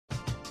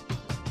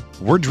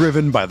We're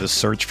driven by the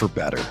search for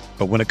better.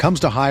 But when it comes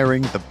to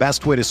hiring, the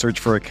best way to search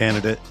for a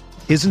candidate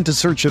isn't to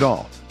search at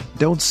all.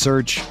 Don't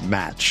search,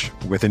 match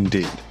with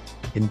Indeed.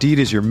 Indeed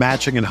is your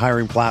matching and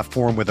hiring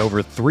platform with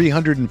over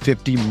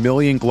 350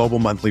 million global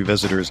monthly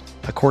visitors,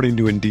 according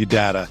to Indeed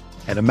data,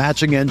 and a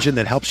matching engine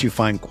that helps you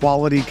find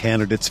quality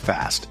candidates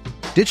fast.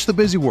 Ditch the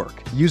busy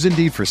work. Use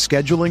Indeed for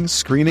scheduling,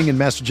 screening, and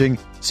messaging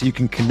so you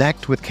can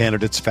connect with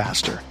candidates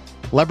faster.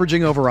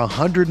 Leveraging over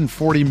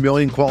 140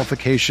 million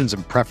qualifications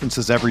and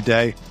preferences every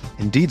day,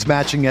 Indeed's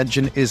matching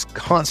engine is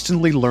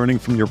constantly learning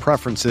from your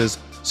preferences,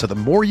 so the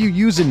more you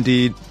use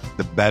Indeed,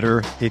 the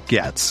better it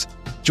gets.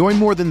 Join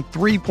more than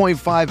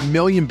 3.5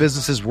 million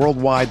businesses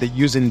worldwide that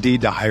use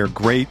Indeed to hire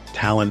great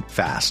talent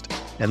fast.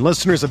 And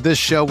listeners of this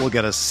show will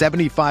get a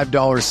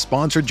 $75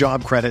 sponsored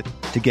job credit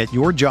to get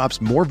your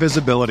jobs more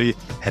visibility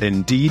at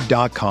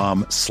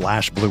Indeed.com/Blue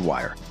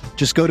Wire.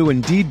 Just go to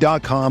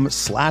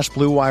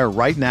Indeed.com/Blue Wire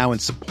right now and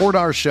support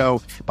our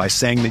show by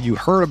saying that you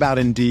heard about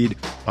Indeed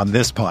on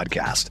this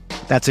podcast.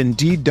 That's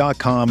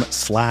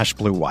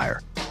Indeed.com/Blue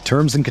Wire.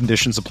 Terms and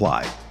conditions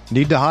apply.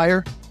 Need to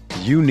hire?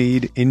 You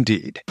need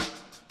Indeed.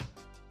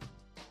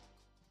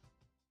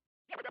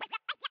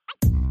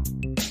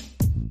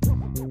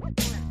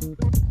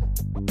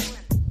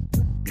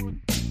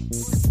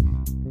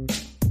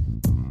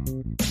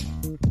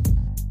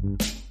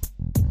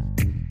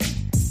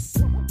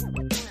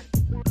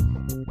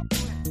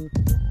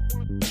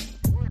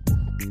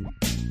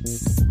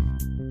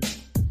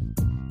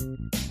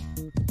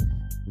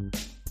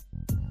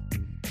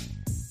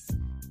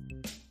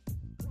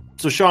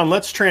 So, Sean,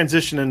 let's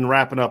transition and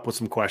wrap it up with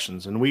some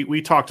questions. And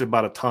we talked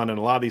about a ton, and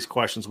a lot of these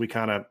questions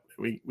I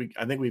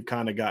think we've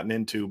kind of gotten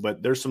into,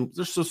 but there's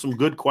still some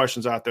good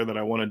questions out there that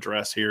I want to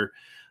address here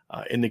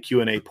in the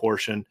Q&A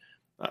portion.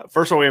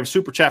 First of all, we have a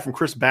super chat from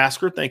Chris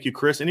Basker. Thank you,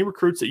 Chris. Any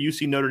recruits that you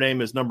see Notre Dame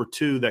as number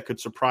 2 that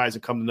could surprise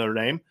and come to Notre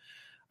Dame?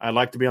 I'd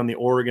like to be on the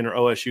Oregon or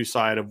OSU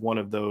side of one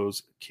of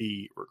those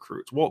key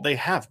recruits. Well, they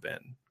have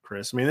been,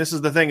 Chris. I mean, this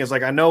is the thing is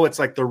like, I know it's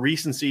like the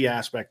recency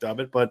aspect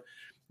of it, but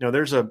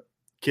there's a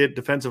kid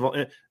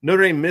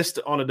Notre Dame missed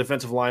on a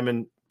defensive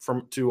lineman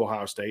to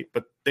Ohio State,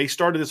 but they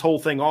started this whole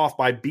thing off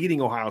by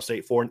beating Ohio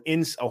State for an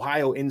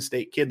Ohio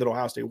in-state kid that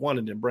Ohio State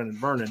wanted, in Brendan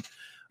Vernon.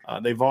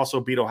 They've also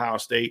beat Ohio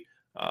State.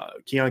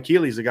 Keon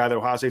Keeley's the guy that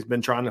Ohio State's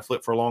been trying to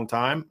flip for a long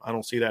time. I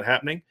don't see that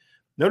happening.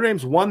 Notre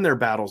Dame's won their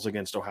battles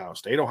against Ohio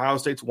State. Ohio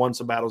State's won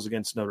some battles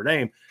against Notre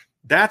Dame.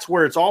 That's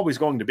where it's always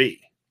going to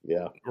be.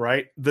 Yeah.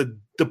 Right? The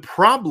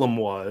problem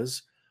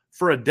was,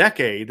 for a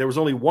decade, there was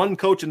only one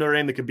coach in Notre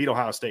Dame that could beat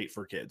Ohio State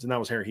for kids, and that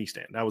was Harry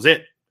Hiestand. That was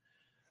it.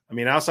 I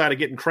mean, outside of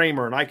getting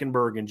Kramer and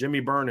Eichenberg and Jimmy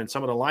Byrne and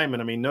some of the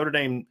linemen, I mean, Notre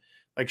Dame,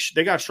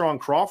 they got Sean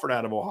Crawford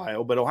out of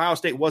Ohio, but Ohio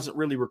State wasn't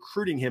really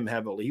recruiting him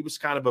heavily. He was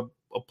kind of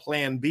a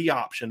plan B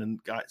option and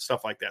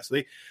stuff like that. So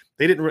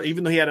they didn't,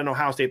 even though he had an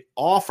Ohio State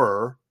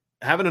offer,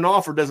 having an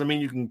offer doesn't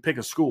mean you can pick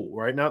a school,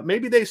 right? Now,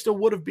 maybe they still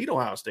would have beat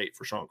Ohio State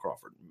for Sean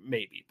Crawford,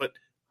 maybe. But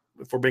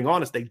if we're being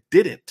honest, they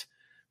didn't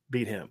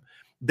beat him.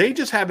 They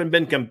just haven't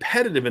been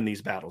competitive in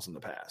these battles in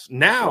the past.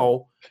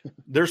 Now,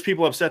 there's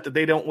people upset that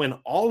they don't win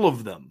all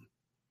of them.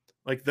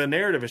 Like, the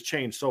narrative has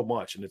changed so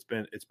much, and it's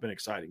been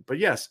exciting. But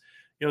yes,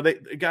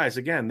 guys,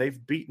 again,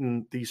 they've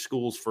beaten these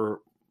schools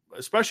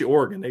especially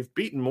Oregon. They've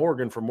beaten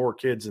Oregon for more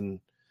kids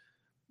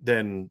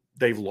than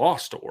they've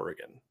lost to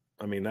Oregon.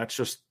 I mean, that's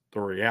just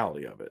the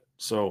reality of it.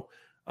 So,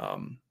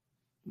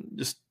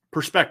 just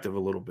perspective a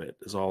little bit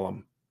is all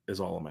I'm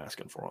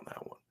asking for on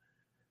that one.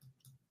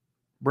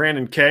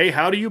 Brandon K.,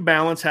 how do you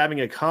balance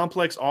having a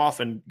complex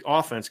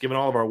offense, given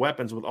all of our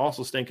weapons, with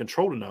also staying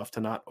controlled enough to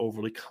not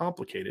overly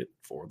complicate it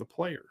for the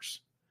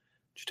players?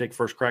 Did you take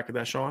first crack at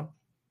that, Sean?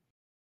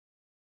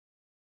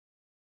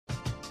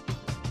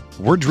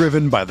 We're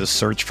driven by the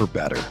search for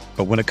better.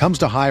 But when it comes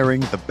to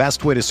hiring, the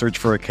best way to search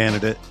for a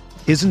candidate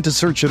isn't to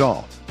search at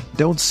all.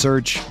 Don't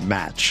search,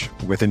 match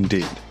with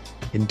Indeed.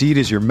 Indeed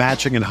is your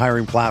matching and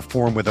hiring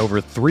platform with over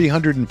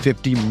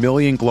 350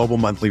 million global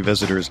monthly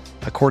visitors,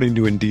 according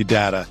to Indeed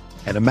data,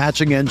 and a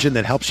matching engine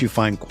that helps you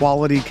find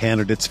quality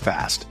candidates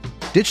fast.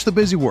 Ditch the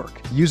busy work.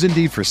 Use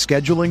Indeed for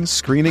scheduling,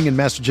 screening, and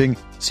messaging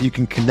so you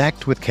can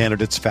connect with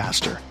candidates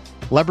faster.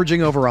 Leveraging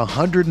over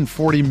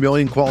 140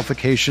 million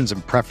qualifications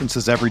and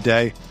preferences every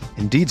day,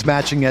 Indeed's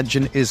matching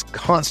engine is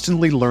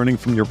constantly learning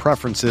from your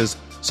preferences,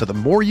 so the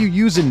more you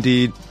use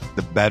Indeed,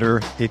 the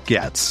better it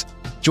gets.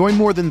 Join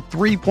more than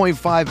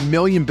 3.5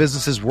 million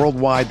businesses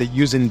worldwide that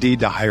use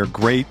Indeed to hire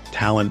great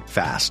talent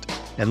fast.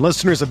 And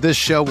listeners of this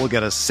show will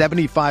get a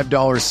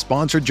 $75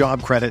 sponsored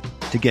job credit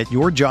to get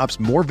your jobs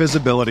more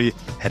visibility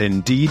at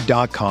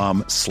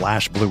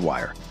Indeed.com/Blue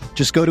Wire.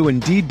 Just go to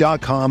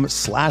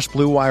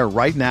Indeed.com/Blue Wire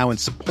right now and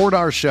support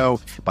our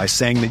show by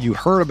saying that you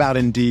heard about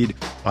Indeed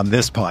on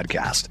this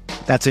podcast.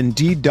 That's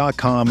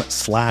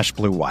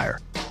Indeed.com/Blue Wire.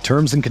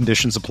 Terms and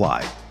conditions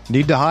apply.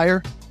 Need to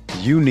hire?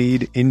 You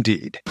need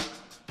Indeed.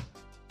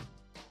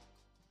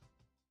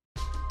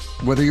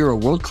 Whether you're a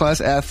world-class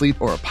athlete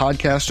or a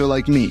podcaster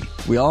like me,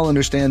 we all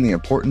understand the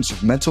importance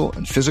of mental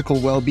and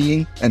physical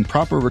well-being and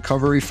proper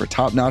recovery for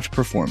top-notch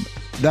performance.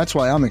 That's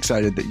why I'm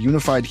excited that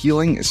Unified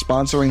Healing is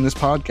sponsoring this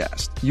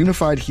podcast.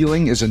 Unified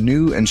Healing is a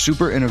new and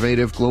super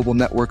innovative global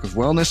network of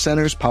wellness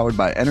centers powered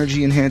by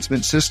Energy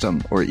Enhancement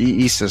System, or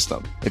EE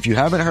System. If you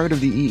haven't heard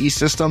of the EE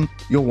System,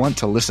 you'll want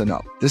to listen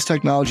up. This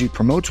technology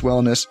promotes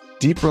wellness,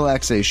 deep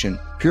relaxation,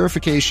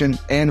 purification,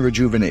 and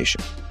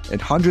rejuvenation. In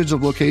hundreds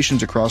of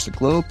locations across the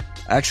globe,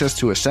 access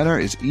to a center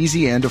is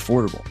easy and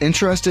affordable.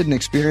 Interested in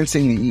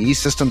experiencing the EE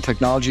System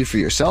technology for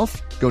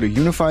yourself? Go to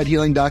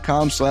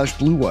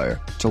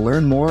unifiedhealing.com/bluewire to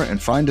learn more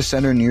and find a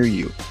center near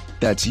you.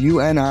 That's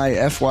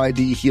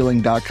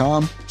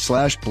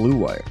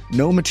unifydhealing.com/bluewire.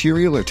 No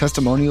material or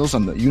testimonials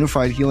on the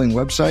Unified Healing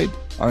website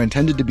are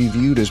intended to be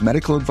viewed as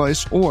medical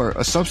advice or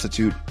a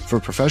substitute for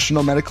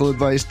professional medical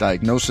advice,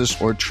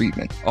 diagnosis, or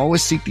treatment.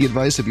 Always seek the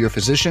advice of your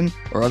physician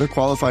or other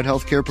qualified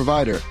healthcare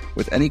provider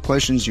with any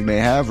questions you may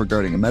have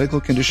regarding a medical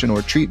condition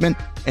or treatment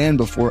and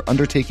before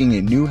undertaking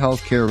a new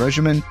healthcare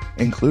regimen,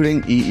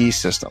 including EE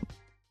System.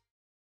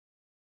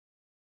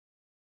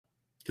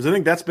 Because I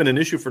think that's been an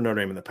issue for Notre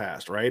Dame in the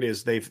past, right?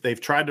 Is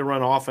they've tried to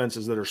run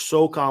offenses that are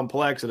so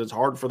complex that it's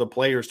hard for the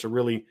players to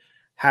really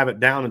have it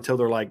down until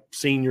they're like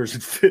seniors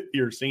and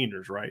fifth-year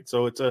seniors, right?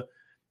 So it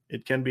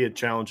can be a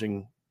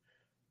challenging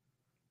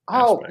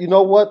aspect. You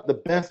know what? The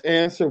best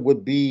answer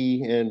would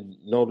be, and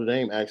Notre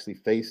Dame actually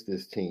faced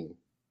this team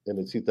in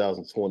the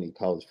 2020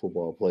 college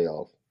football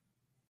playoff.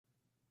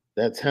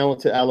 That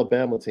talented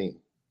Alabama team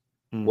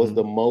was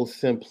the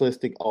most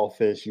simplistic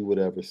offense you would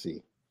ever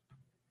see.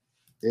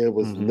 It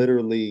was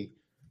literally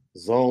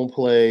zone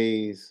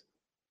plays,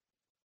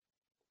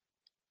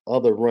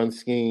 other run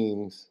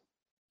schemes,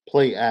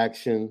 play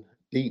action,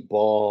 deep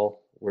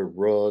ball with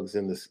Ruggs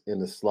in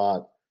the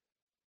slot,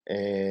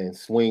 and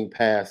swing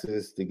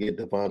passes to get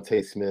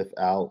Devontae Smith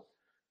out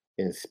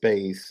in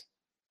space,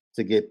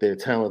 to get their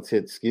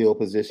talented skill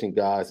position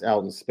guys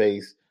out in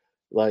space.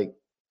 Like,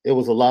 it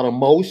was a lot of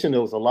motion. There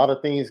was a lot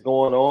of things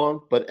going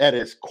on, but at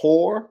its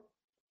core,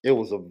 it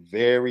was a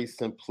very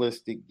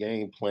simplistic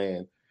game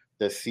plan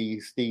that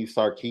Steve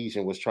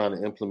Sarkisian was trying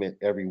to implement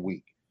every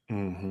week.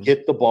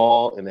 Get the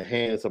ball in the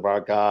hands of our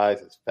guys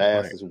as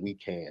fast as we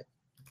can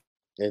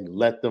and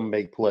let them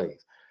make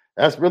plays.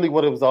 That's really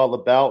what it was all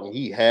about. And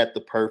he had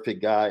the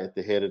perfect guy at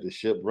the head of the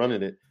ship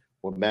running it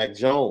with Mac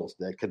Jones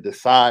that could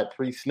decide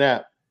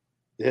pre-snap,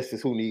 this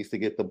is who needs to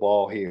get the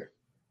ball here.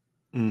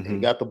 And he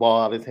got the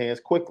ball out of his hands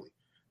quickly.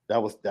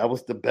 That was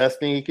the best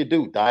thing he could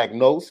do.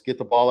 Diagnose, get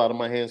the ball out of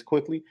my hands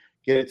quickly,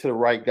 get it to the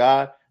right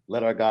guy,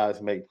 let our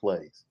guys make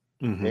plays.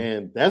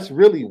 And that's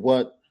really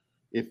what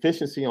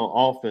efficiency on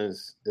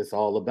offense is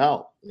all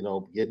about,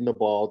 getting the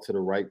ball to the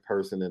right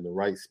person in the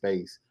right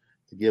space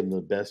to give them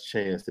the best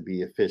chance to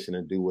be efficient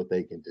and do what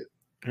they can do.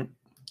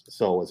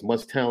 So as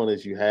much talent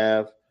as you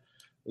have,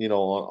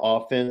 on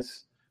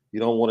offense, you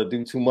don't want to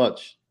do too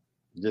much.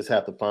 You just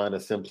have to find a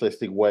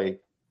simplistic way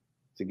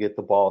to get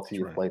the ball to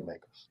your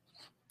playmakers.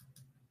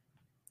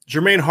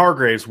 Jermaine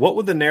Hargraves, what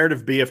would the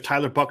narrative be if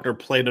Tyler Buchner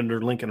played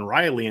under Lincoln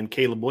Riley and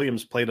Caleb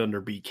Williams played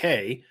under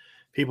BK?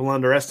 People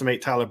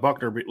underestimate Tyler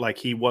Buchner like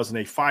he wasn't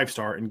a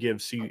five-star and give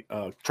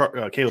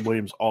Caleb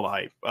Williams all the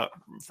hype.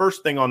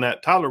 First thing on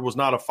that, Tyler was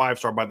not a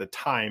five-star by the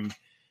time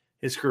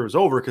his career was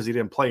over because he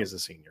didn't play as a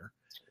senior.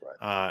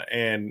 Right.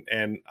 And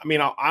I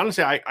mean,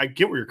 honestly, I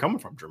get where you're coming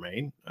from,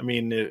 Jermaine. I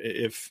mean,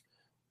 if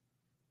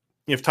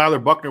Tyler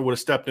Buchner would have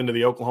stepped into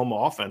the Oklahoma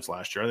offense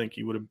last year, I think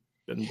he would have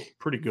been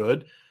pretty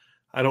good.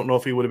 I don't know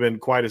if he would have been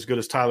quite as good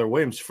as Tyler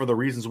Williams for the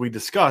reasons we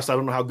discussed. I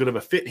don't know how good of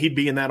a fit he'd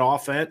be in that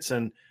offense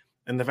and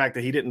the fact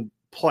that he didn't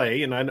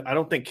play. And I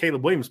don't think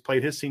Caleb Williams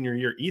played his senior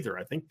year either.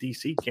 I think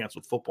DC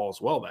canceled football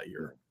as well that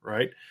year,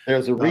 right?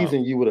 There's a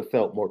reason you would have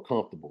felt more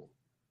comfortable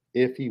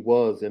if he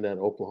was in that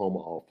Oklahoma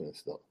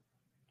offense, though,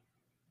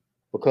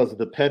 because of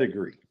the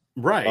pedigree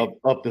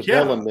of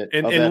development.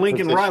 And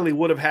Lincoln position. Riley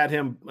would have had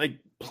him like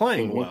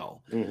playing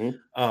well.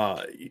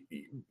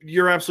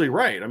 You're absolutely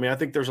right. I mean, I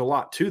think there's a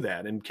lot to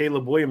that. And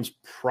Caleb Williams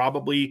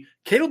probably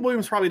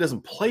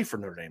doesn't play for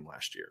Notre Dame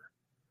last year.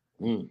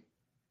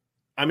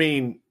 I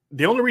mean,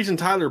 the only reason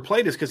Tyler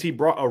played is because he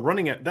brought a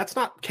running – that's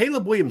not –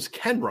 Caleb Williams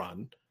can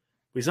run,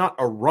 but he's not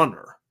a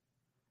runner.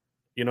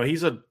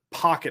 He's a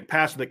pocket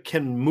passer that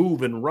can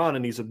move and run,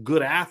 and he's a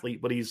good athlete,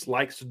 but he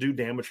likes to do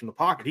damage from the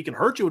pocket. He can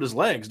hurt you with his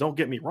legs, don't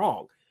get me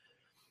wrong.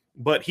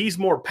 But he's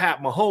more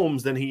Pat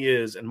Mahomes than he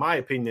is, in my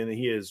opinion, than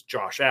he is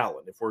Josh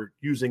Allen, if we're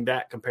using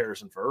that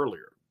comparison for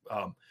earlier.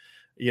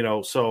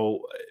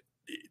 So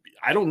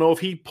I don't know if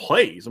he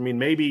plays. I mean,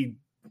 maybe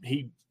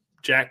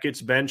Jack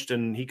gets benched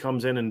and he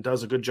comes in and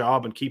does a good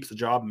job and keeps the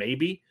job,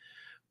 maybe.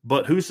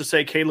 But who's to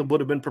say Caleb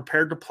would have been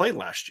prepared to play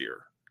last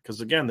year?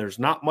 Because, again, there's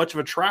not much of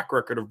a track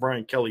record of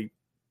Brian Kelly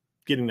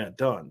getting that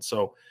done.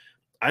 So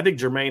I think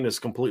Jermaine is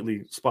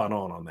completely spot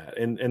on that.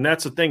 And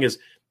that's the thing is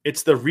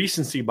it's the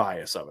recency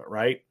bias of it,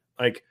 right?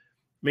 Like,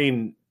 I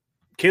mean,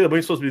 Caleb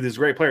Williams supposed to be this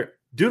great player.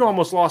 Dude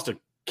almost lost to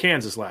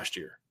Kansas last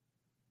year.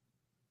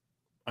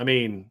 I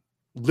mean,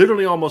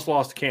 literally almost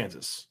lost to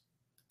Kansas.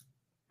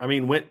 I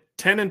mean, went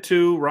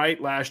 10-2, right?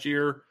 Last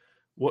year,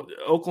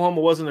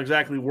 Oklahoma wasn't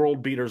exactly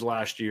world beaters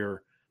last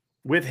year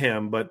with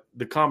him, but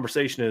the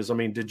conversation is, I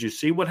mean, did you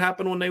see what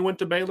happened when they went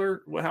to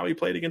Baylor? How he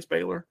played against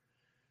Baylor?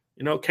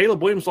 You know,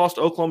 Caleb Williams lost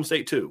to Oklahoma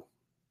State too,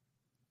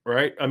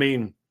 right? I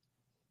mean,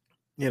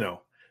 you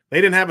know,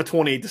 they didn't have a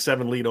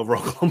 28-7 lead over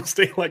Oklahoma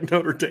State like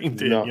Notre Dame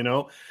did, you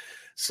know?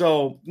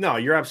 So, no,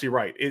 you're absolutely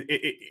right.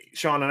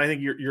 Sean, and I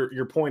think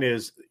your point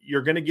is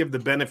you're going to give the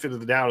benefit of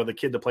the doubt of the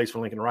kid that plays for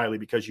Lincoln Riley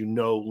because you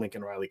know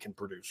Lincoln Riley can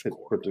produce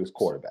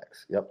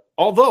quarterbacks. Yep.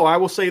 Although I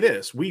will say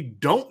this, we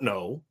don't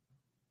know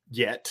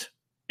yet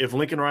if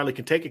Lincoln Riley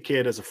can take a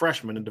kid as a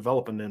freshman and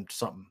develop him into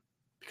something,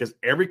 because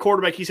every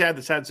quarterback he's had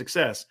that's had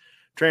success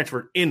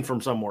transferred in from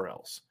somewhere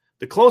else.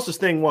 The closest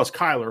thing was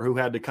Kyler, who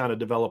had to kind of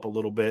develop a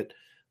little bit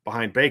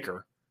behind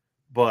Baker.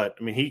 But,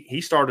 I mean, he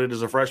started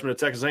as a freshman at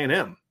Texas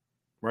A&M.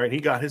 Right,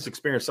 he got his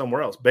experience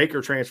somewhere else. Baker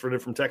transferred in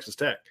from Texas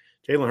Tech.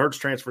 Jalen Hurts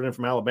transferred in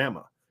from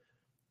Alabama.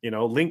 You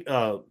know,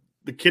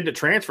 the kid that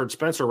transferred,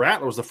 Spencer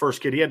Rattler, was the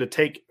first kid he had to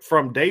take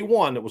from day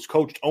one that was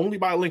coached only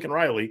by Lincoln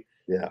Riley.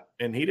 Yeah,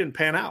 and he didn't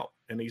pan out,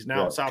 and he's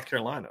now in South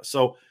Carolina.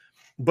 So,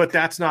 but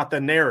that's not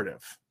the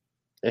narrative.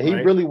 And he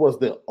really was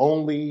the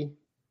only,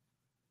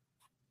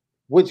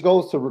 which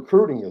goes to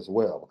recruiting as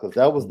well, because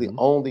that was the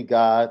only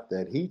guy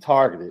that he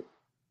targeted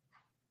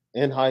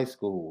in high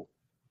school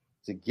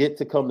to get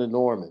to come to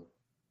Norman.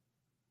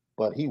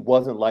 But he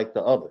wasn't like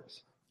the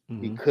others.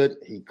 He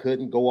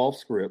couldn't go off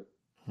script.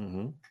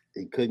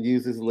 He couldn't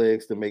use his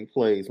legs to make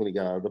plays when he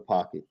got out of the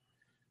pocket.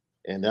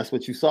 And that's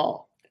what you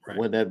saw. Right.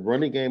 When that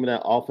running game and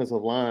that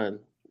offensive line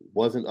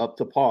wasn't up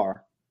to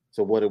par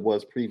to what it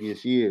was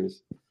previous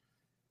years,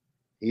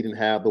 he didn't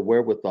have the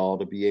wherewithal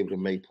to be able to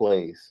make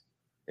plays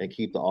and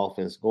keep the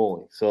offense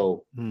going.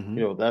 So, you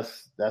know,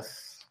 that's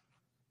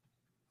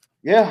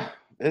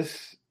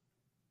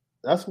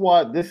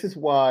why this is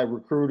why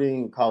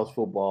recruiting college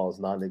football is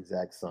not an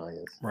exact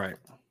science. Right.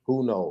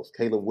 Who knows?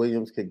 Caleb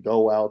Williams could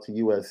go out to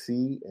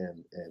USC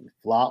and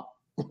flop.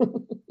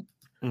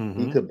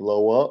 He could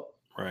blow up.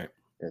 Right.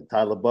 And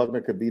Tyler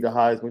Buckner could be the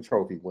Heisman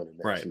Trophy winner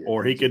next year.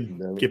 Or he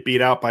could get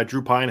beat out by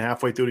Drew Pine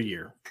halfway through the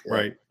year. Yeah.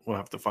 Right. We'll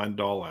have to find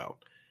it all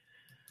out.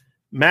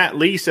 Matt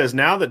Lee says,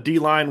 now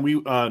D-line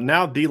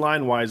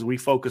wise, we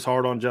focus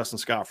hard on Justin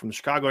Scott from the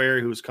Chicago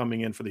area, who is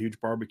coming in for the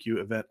huge barbecue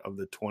event of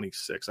the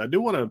 26th. I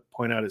do want to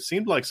point out, it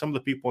seemed like some of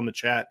the people in the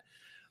chat,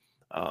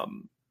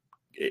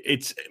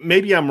 it's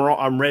maybe I'm wrong.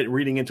 I'm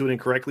reading into it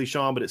incorrectly,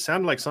 Sean, but it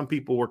sounded like some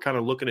people were kind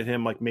of looking at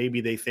him like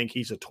maybe they think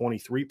he's a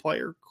 23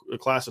 player, a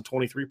class of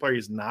 23 player.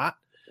 He's not.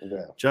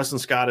 Yeah. Justin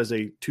Scott is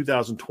a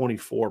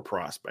 2024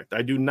 prospect.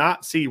 I do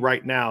not see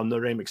right now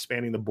Notre Dame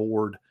expanding the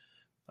board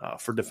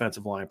for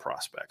defensive line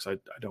prospects. I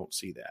don't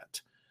see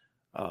that.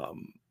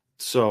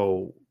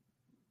 So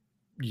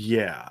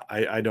yeah,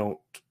 I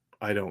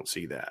don't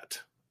see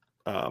that.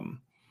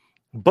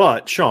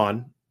 But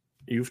Sean,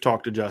 you've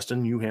talked to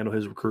Justin, you handle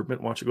his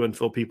recruitment. Why don't you go ahead and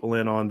fill people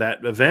in on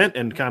that event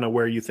and kind of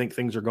where you think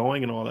things are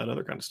going and all that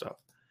other kind of stuff.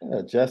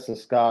 Yeah, Justin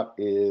Scott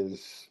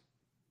is,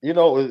 you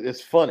know,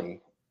 it's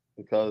funny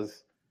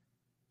because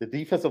the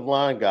defensive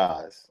line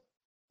guys,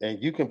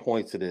 and you can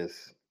point to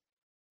this,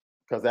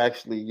 because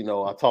actually, you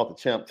know, I talked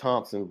to Champ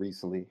Thompson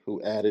recently,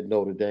 who added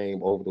Notre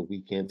Dame over the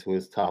weekend to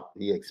his top.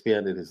 He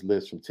expanded his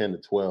list from 10 to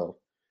 12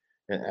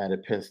 and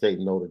added Penn State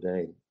and Notre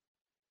Dame.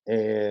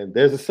 And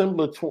there's a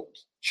similar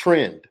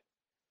trend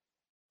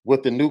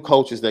with the new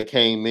coaches that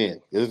came in.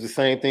 It was the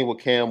same thing with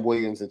Cam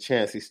Williams and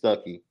Chancey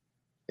Stuckey.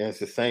 And it's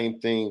the same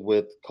thing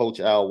with Coach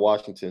Al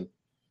Washington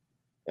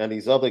and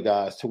these other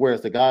guys, to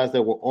whereas the guys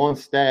that were on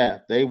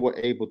staff, they were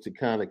able to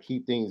kind of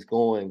keep things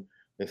going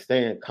and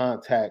stay in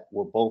contact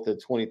with both the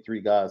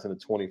 23 guys and the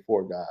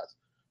 24 guys.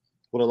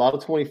 With a lot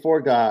of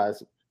 24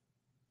 guys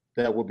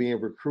that were being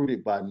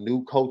recruited by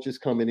new coaches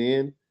coming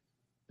in,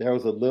 there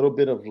was a little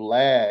bit of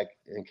lag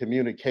in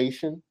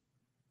communication,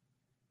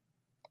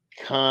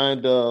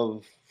 kind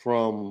of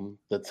from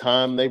the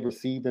time they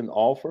received an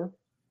offer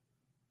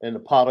in the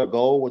pot of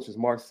gold, which is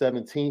March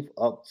 17th,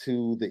 up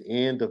to the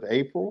end of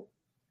April,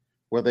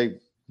 where they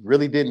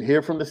really didn't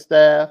hear from the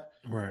staff.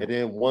 Right. And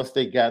then once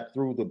they got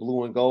through the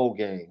blue and gold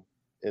game,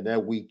 and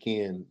that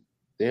weekend,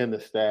 then the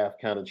staff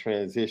kind of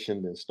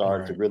transitioned and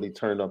started to really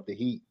turn up the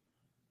heat.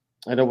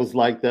 And it was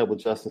like that with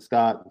Justin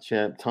Scott and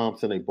Champ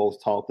Thompson. They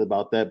both talked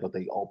about that, but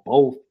they all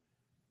both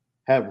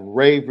have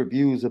rave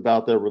reviews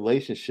about their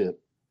relationship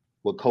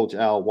with Coach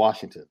Al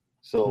Washington.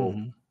 So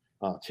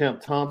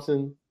Champ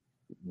Thompson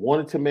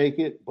wanted to make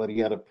it, but he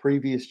had a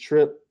previous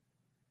trip.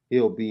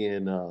 He'll be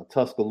in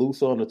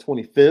Tuscaloosa on the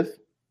 25th.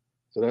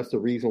 So that's the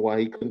reason why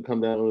he couldn't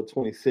come down on the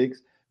 26th.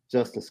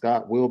 Justin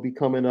Scott will be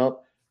coming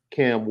up.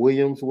 Cam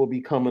Williams will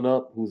be coming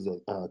up, who's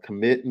a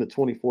commit in the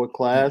 24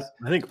 class.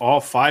 I think all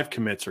 5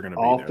 commits are going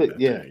to be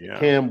there. Yeah.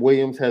 Cam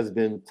Williams has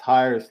been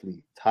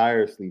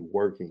tirelessly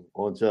working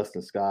on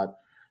Justin Scott.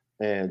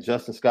 And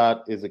Justin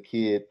Scott is a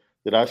kid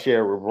that I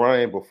shared with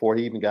Ryan before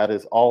he even got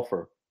his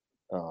offer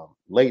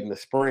late in the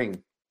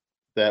spring,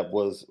 that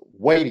was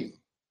waiting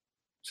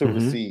to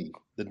receive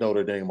the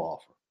Notre Dame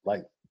offer,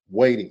 like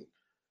waiting.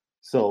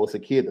 So it's a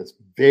kid that's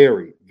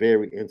very,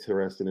 very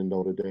interested in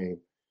Notre Dame.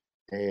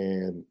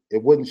 And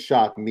it wouldn't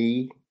shock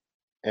me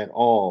at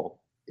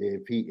all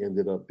if he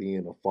ended up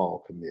being a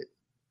fall commit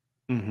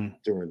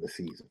during the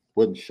season.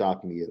 Wouldn't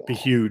shock me at all. Be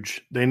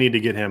huge. They need to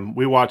get him.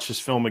 We watched this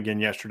film again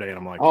yesterday, and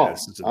I'm like, oh,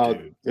 this is a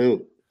dude.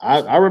 Dude,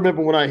 I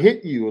remember when I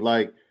hit you,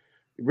 like,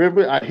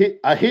 remember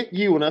I hit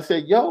you and I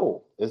said,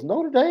 yo, is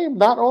Notre Dame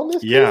not on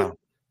this kid?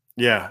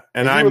 Yeah.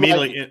 And I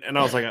immediately, like, and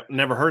I was like, I've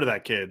never heard of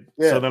that kid.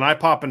 Yeah. So then I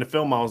pop into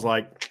film. I was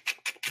like,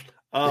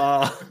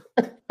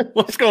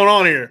 what's going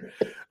on here?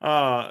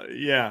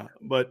 Yeah,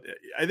 but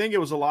I think it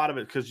was a lot of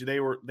it because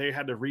they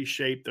had to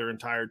reshape their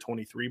entire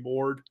 23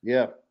 board.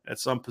 Yeah, at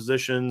some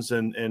positions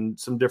and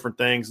some different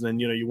things. And then,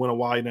 you went a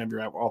while, you didn't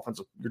have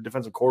your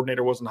defensive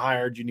coordinator wasn't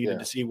hired. You needed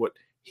to see what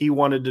he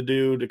wanted to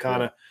do to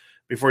kind of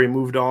before you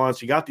moved on.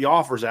 So you got the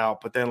offers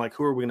out, but then like,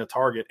 who are we going to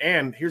target?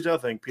 And here's the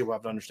other thing people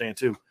have to understand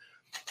too.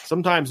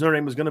 Sometimes Notre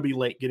Dame is going to be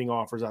late getting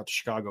offers out to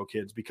Chicago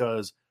kids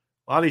because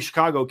a lot of these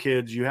Chicago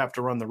kids, you have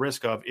to run the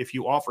risk of if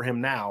you offer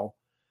him now,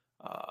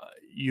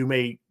 he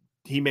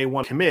may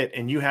want to commit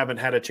and you haven't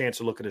had a chance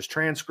to look at his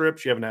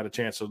transcripts. You haven't had a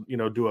chance to,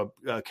 do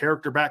a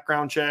character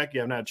background check. You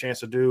haven't had a chance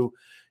to do,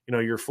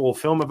 your full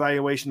film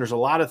evaluation. There's a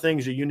lot of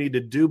things that you need to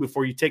do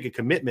before you take a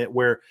commitment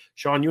where,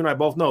 Sean, you and I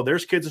both know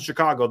there's kids in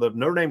Chicago that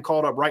Notre Dame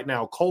called up right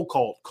now, cold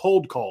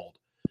called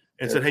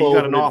and said, hey, you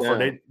got an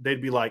offer.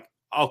 They'd be like,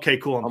 okay,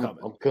 cool.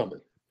 I'm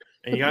coming.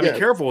 And you got to be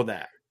careful with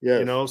that.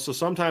 Yes. So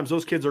sometimes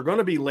those kids are going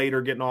to be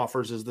later getting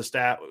offers as the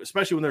stat,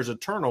 especially when there's a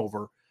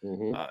turnover.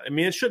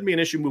 It shouldn't be an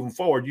issue moving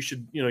forward. You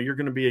should, you're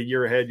going to be a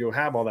year ahead. You'll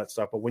have all that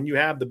stuff. But when you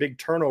have the big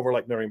turnover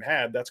like Notre Dame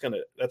had, that's going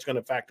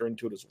to factor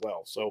into it as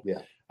well. So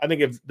I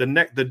think if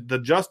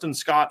the Justin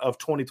Scott of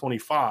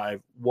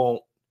 2025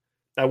 won't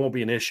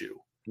be an issue.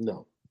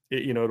 No,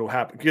 it'll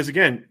happen because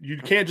again, you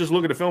can't just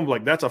look at a film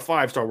like that's a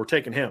 5-star. We're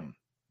taking him.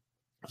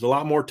 There's a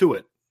lot more to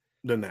it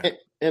than that.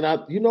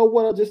 And you know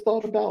what I just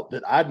thought about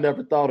that I'd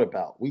never thought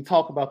about? We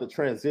talk about the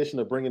transition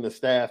of bringing the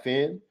staff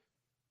in,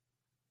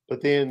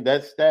 but then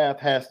that staff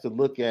has to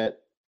look at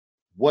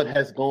what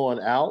has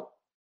gone out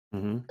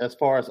as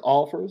far as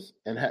offers,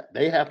 and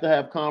they have to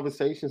have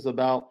conversations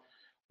about,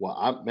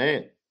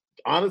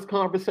 honest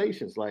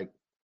conversations. Like,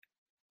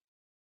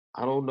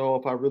 I don't know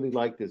if I really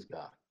like this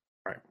guy.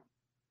 Right.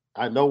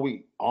 I know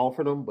we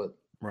offered him, but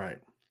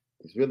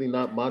it's really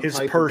not my his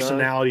type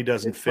personality of guy.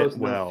 doesn't fit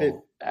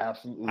well.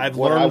 Absolutely. I've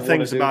learned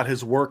things about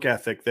his work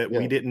ethic that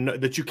we didn't know,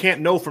 that you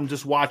can't know from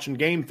just watching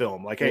game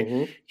film. Like,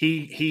 hey,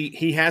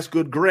 he has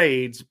good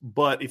grades,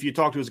 but if you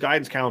talk to his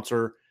guidance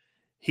counselor,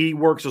 he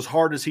works as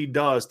hard as he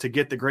does to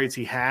get the grades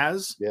he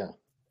has. Yeah.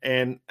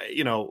 And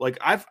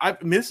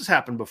this has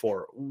happened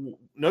before.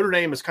 Notre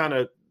Dame has kind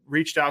of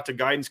reached out to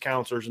guidance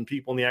counselors and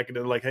people in the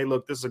academic, like, hey,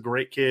 look, this is a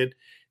great kid.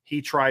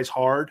 He tries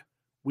hard.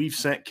 We've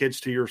sent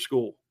kids to your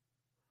school.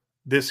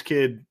 This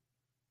kid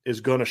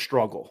is going to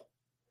struggle.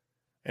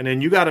 And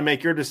then you got to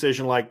make your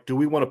decision. Like, do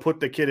we want to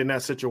put the kid in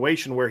that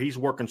situation where he's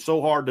working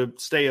so hard to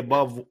stay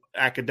above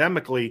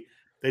academically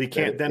that he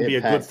can't then be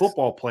a good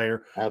football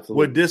player? Absolutely.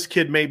 Would this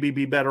kid maybe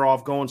be better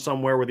off going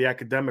somewhere where the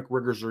academic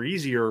rigors are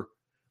easier,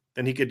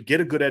 then he could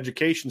get a good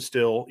education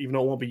still, even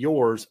though it won't be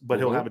yours, but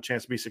he'll have a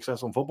chance to be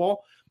successful in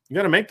football? You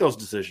got to make those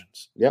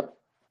decisions. Yep.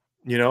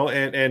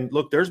 And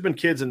look, there's been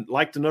kids and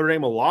like the Notre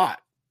Dame a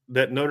lot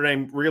that Notre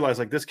Dame realized,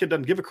 like, this kid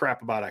doesn't give a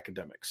crap about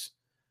academics.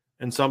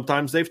 And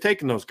sometimes they've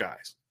taken those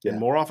guys. And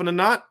more often than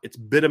not, it's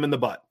bit them in the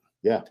butt.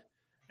 Yeah.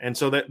 And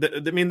so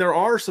there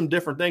are some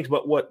different things,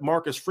 but what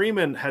Marcus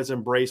Freeman has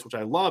embraced, which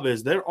I love,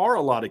 is there are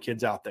a lot of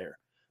kids out there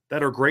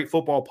that are great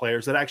football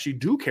players that actually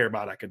do care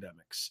about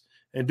academics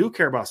and do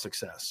care about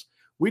success.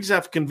 We just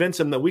have to convince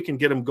them that we can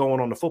get them going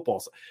on the football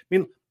side. I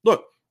mean,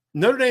 look,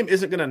 Notre Dame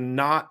isn't going to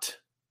not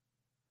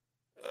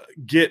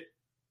get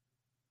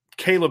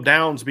Caleb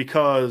Downs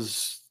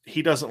because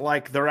he doesn't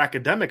like their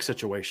academic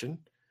situation.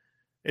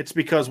 It's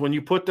because when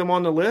you put them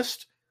on the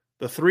list,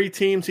 the 3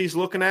 teams he's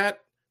looking at,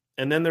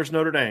 and then there's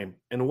Notre Dame.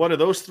 And what do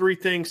those 3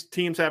 things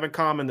teams have in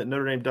common that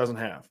Notre Dame doesn't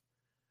have?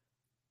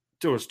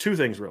 There was 2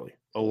 things, really.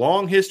 A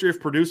long history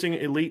of producing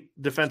elite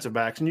defensive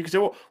backs. And you can say,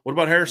 well, what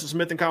about Harrison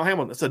Smith and Kyle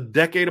Hamilton? That's a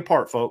decade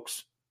apart,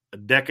 folks. A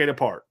decade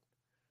apart.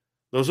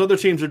 Those other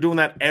teams are doing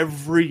that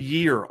every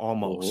year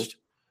almost,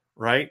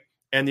 right?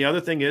 And the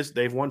other thing is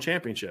they've won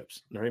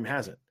championships. Notre Dame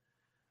hasn't.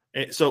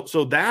 And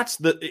so that's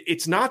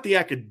it's not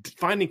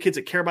finding kids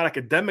that care about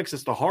academics.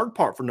 It's the hard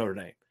part for Notre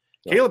Dame.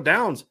 Yeah. Caleb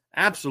Downs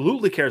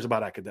absolutely cares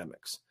about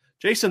academics.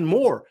 Jason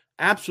Moore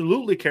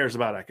absolutely cares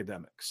about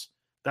academics.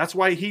 That's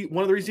why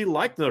one of the reasons he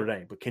liked Notre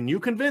Dame. But can you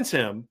convince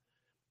him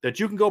that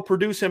you can go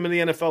produce him in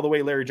the NFL the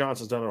way Larry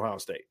Johnson's done at Ohio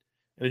State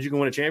and that you can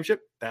win a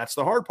championship? That's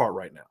the hard part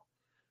right now.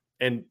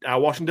 And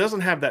Washington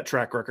doesn't have that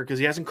track record because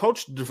he hasn't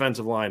coached the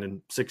defensive line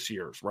in 6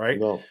 years, right?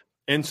 No.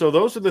 And so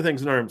those are the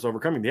things Notre Dame's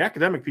overcoming. The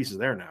academic piece is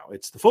there now.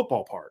 It's the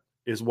football part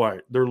is why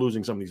they're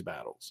losing some of these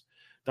battles.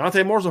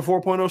 Dante Moore's a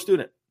 4.0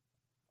 student.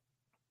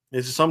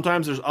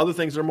 Sometimes there's other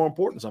things that are more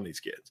important to some of these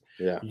kids.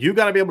 Yeah. You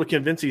got to be able to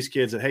convince these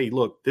kids that, hey,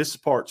 look, this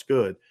part's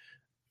good.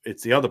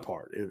 It's the other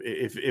part.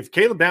 If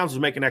Caleb Downs was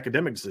making an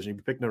academic decision,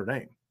 he'd pick Notre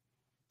Dame.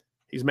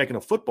 He's making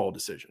a football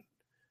decision.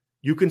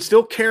 You can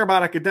still care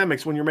about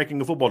academics when you're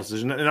making a football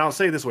decision. And I'll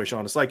say it this way,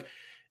 Sean,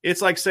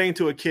 it's like saying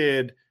to a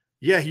kid,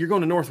 yeah, you're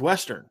going to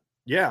Northwestern.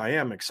 Yeah, I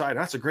am excited.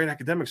 That's a great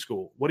academic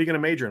school. What are you going to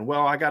major in?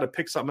 Well, I got to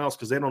pick something else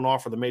because they don't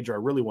offer the major I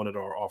really wanted to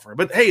offer.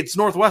 But hey, it's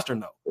Northwestern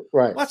though.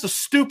 Right. Well, that's a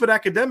stupid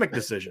academic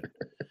decision,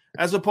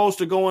 as opposed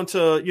to going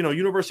to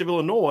University of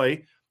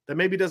Illinois that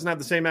maybe doesn't have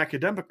the same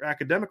academic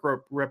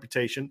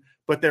reputation,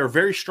 but they're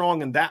very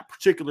strong in that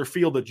particular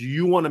field that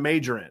you want to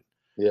major in.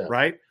 Yeah.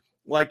 Right.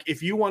 Like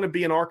if you want to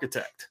be an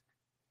architect,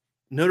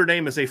 Notre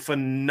Dame is a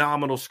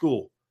phenomenal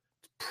school.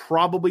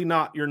 Probably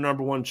not your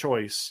number one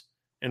choice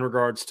in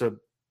regards to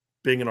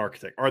being an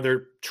architect. Are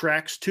there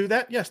tracks to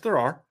that? Yes, there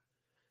are.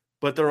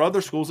 But there are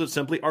other schools that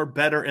simply are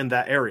better in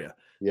that area.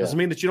 Yeah. Doesn't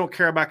mean that you don't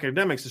care about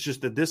academics. It's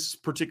just that this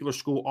particular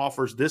school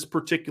offers this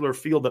particular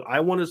field that I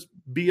want to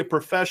be a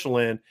professional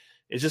in.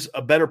 It's just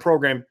a better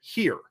program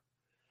here.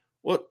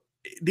 Well,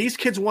 these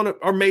kids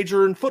are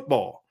major in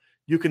football.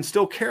 You can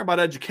still care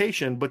about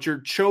education, but your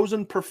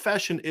chosen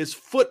profession is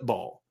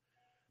football.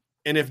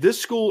 And if this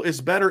school is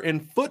better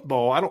in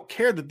football, I don't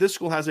care that this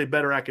school has a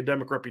better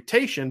academic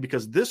reputation,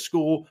 because this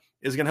school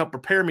is going to help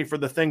prepare me for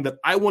the thing that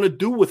I want to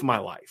do with my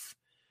life.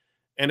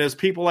 And as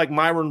people like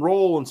Myron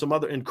Rolle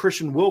and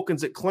Christian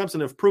Wilkins at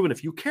Clemson have proven,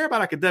 if you care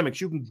about academics,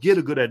 you can get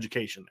a good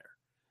education there.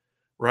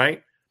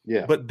 Right?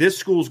 Yeah. But this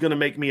school's going to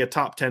make me a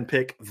top 10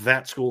 pick.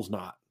 That school's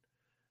not,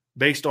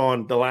 based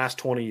on the last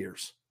 20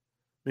 years.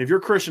 I mean, if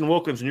you're Christian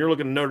Wilkins and you're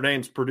looking at Notre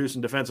Dame's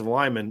producing defensive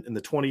linemen in the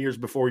 20 years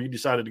before you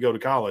decided to go to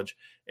college,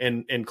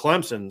 and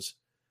Clemson's,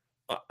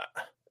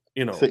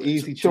 it's an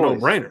easy choice. It's a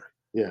no-brainer.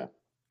 Yeah.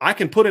 I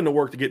can put in the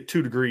work to get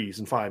 2 degrees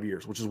in 5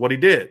 years, which is what he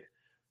did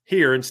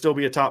here, and still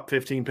be a top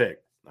 15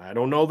 pick. I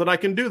don't know that I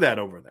can do that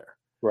over there.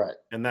 Right.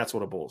 And that's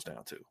what it boils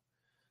down to.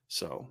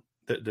 So,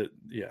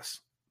 yes,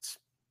 it's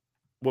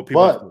what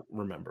people have to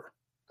remember.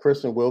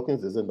 Christian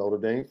Wilkins is a Notre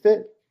Dame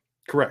fit.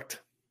 Correct.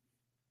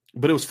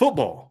 But it was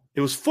football.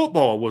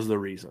 Football was the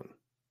reason.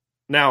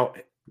 Now,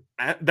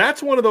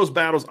 that's one of those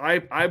battles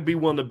I'd be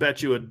willing to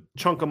bet you a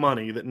chunk of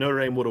money that Notre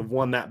Dame would have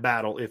won that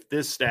battle if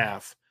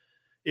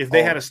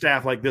they had a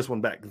staff like this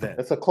one back then.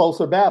 It's a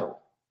closer battle.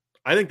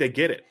 I think they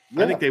get it.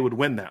 Yeah. I think they would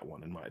win that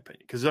one, in my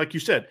opinion. Because like you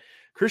said,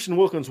 Christian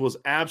Wilkins was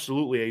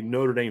absolutely a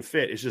Notre Dame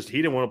fit. It's just he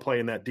didn't want to play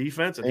in that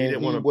defense, and he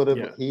didn't want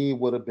to. He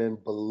would have been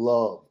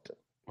beloved.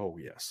 Oh,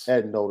 yes.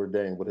 At Notre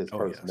Dame with his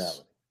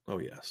personality. Oh,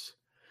 yes.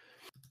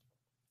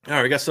 All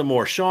right, we got some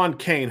more. Sean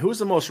Kane, who's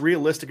the most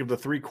realistic of the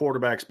 3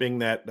 quarterbacks, being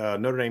that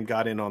Notre Dame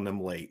got in on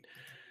them late?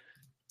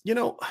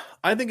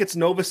 I think it's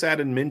Novosad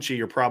and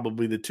Minchie are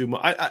probably the two.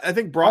 I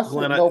think Brock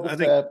Glenn. I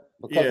think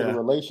because of the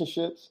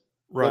relationships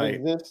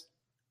right. that exist.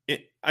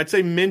 I'd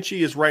say Minchie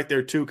is right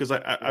there too, because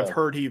I've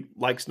heard he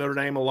likes Notre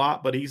Dame a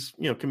lot, but he's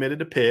committed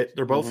to Pitt.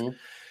 They're both.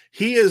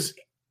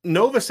 Mm-hmm.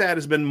 Novosad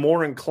has been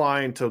more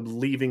inclined to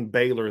leaving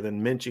Baylor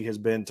than Minchie has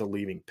been to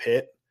leaving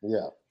Pitt.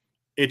 Yeah.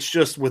 It's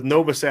just with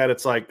Novosad,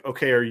 it's like,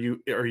 okay, are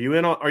you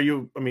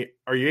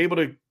able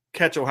to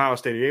catch Ohio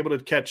State? Are you able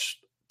to catch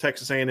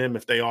Texas A&M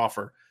if they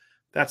offer?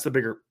 That's the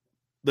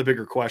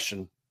bigger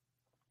question.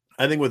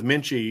 I think with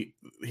Minchie,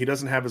 he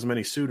doesn't have as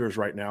many suitors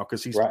right now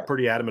because he's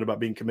pretty adamant about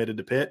being committed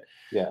to Pitt.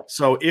 Yeah.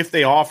 So if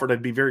they offered,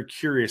 I'd be very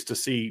curious to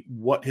see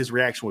what his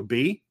reaction would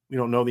be. We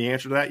don't know the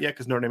answer to that yet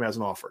because Notre Dame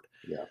hasn't offered.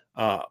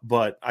 Yeah.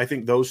 But I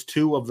think those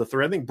 2 of the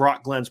 3, I think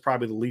Brock Glenn's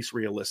probably the least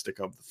realistic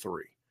of the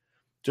 3.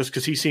 Just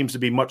because he seems to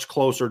be much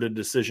closer to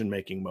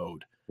decision-making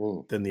mode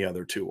than the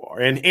other 2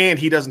 are. And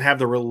he doesn't have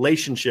the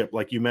relationship,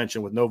 like you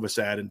mentioned, with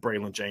Novosad and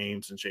Braylon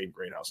James and Shaden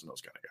Greathouse and those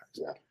kind of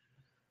guys.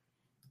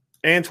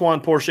 Yeah.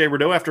 Antoine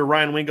Porsche-Rideau after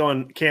Ryan Wingo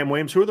and Cam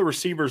Williams. Who are the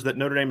receivers that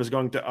Notre Dame is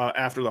going to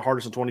after the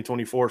hardest in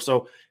 2024?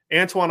 So,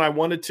 Antoine, I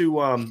wanted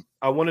to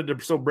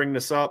still bring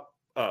this up.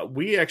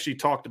 We actually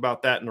talked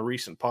about that in a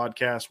recent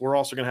podcast. We're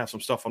also going to have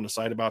some stuff on the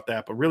site about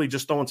that, but really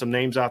just throwing some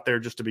names out there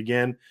just to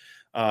begin.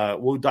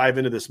 We'll dive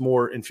into this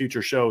more in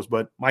future shows,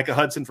 but Micah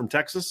Hudson from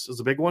Texas is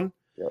a big one.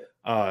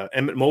 Yep.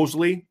 Emmett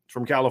Mosley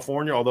from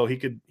California, although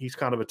he's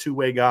kind of a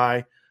 2-way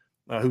guy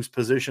whose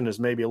position is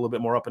maybe a little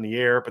bit more up in the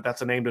air, but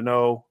that's a name to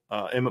know.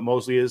 Emmett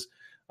Mosley is,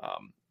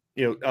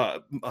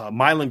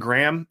 Mylan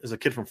Graham is a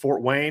kid from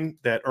Fort Wayne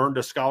that earned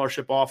a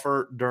scholarship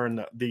offer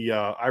during the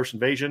Irish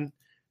invasion.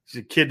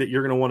 He's a kid that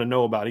you're going to want to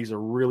know about. He's a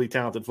really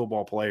talented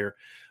football player.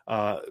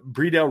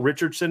 Bredell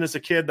Richardson is a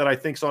kid that I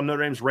think's on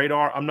Notre Dame's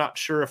radar. I'm not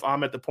sure if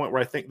I'm at the point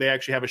where I think they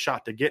actually have a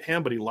shot to get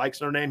him, but he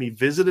likes Notre Dame. He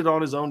visited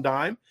on his own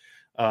dime.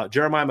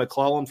 Jeremiah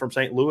McClellan from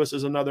St. Louis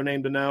is another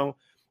name to know.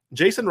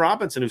 Jason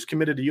Robinson, who's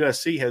committed to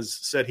USC, has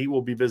said he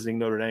will be visiting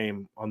Notre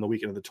Dame on the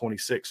weekend of the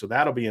 26th. So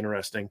that'll be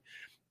interesting.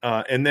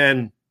 And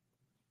then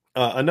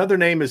another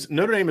name is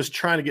Notre Dame is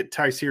trying to get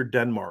Tyseer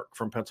Denmark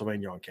from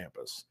Pennsylvania on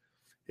campus.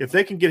 If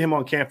they can get him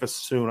on campus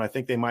soon, I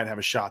think they might have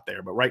a shot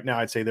there. But right now,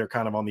 I'd say they're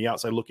kind of on the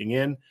outside looking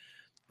in,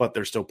 but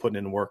they're still putting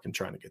in work and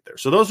trying to get there.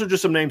 So those are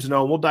just some names to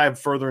know. We'll dive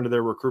further into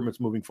their recruitments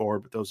moving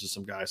forward, but those are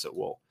some guys that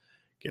will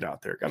get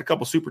out there. Got a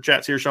couple super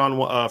chats here,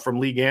 Sean, from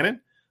Lee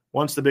Gannon.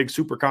 Once the big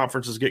super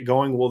conferences get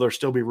going, will there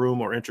still be room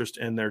or interest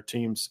in their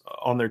teams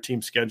on their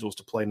team schedules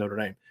to play Notre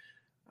Dame?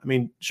 I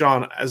mean,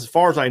 Sean, as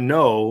far as I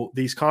know,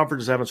 these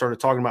conferences haven't started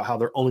talking about how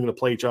they're only going to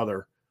play each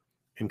other.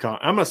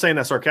 I'm not saying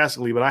that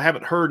sarcastically, but I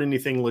haven't heard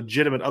anything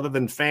legitimate other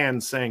than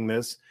fans saying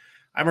this.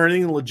 I haven't heard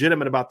anything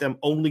legitimate about them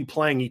only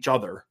playing each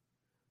other.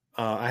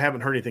 I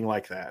haven't heard anything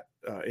like that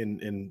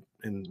in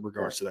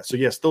regards to that. So,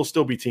 yes, there'll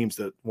still be teams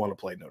that want to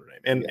play Notre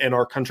Dame and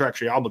are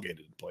contractually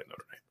obligated to play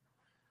Notre Dame.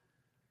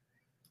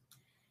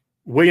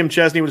 William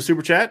Chesney with a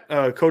super chat.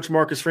 Coach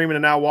Marcus Freeman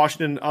and now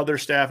Washington, other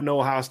staff know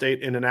Ohio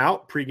State in and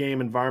out.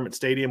 Pre-game environment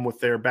stadium with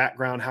their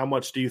background. How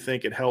much do you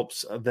think it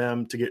helps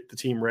them to get the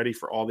team ready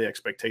for all the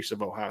expectations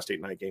of Ohio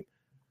State night game?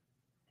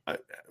 I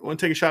want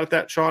to take a shot at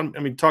that, Sean. I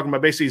mean, talking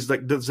about basically is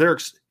like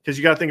because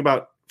you got to think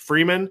about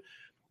Freeman,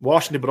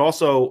 Washington, but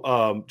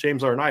also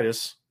James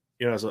Laurinaitis,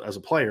 as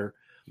a player.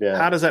 Yeah.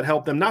 How does that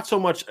help them? Not so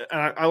much.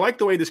 I like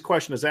the way this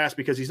question is asked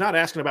because he's not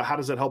asking about how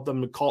does that help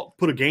them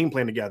put a game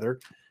plan together.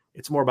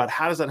 It's more about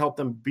how does that help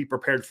them be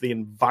prepared for the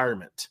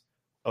environment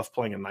of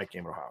playing a night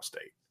game at Ohio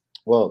State?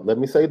 Well, let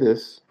me say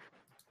this.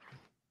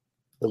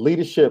 The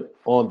leadership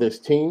on this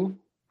team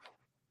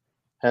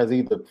has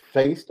either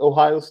faced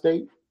Ohio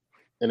State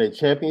in a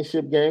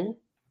championship game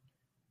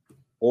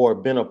or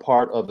been a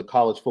part of the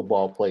college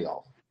football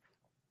playoff.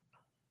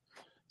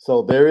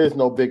 So there is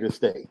no bigger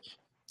stage.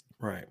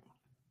 Right.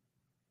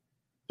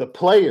 The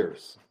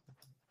players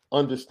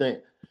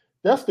understand.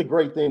 That's the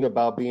great thing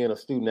about being a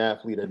student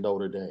athlete at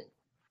Notre Dame.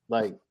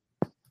 Like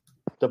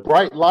the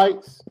bright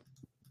lights,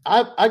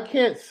 I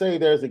can't say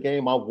there's a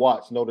game I've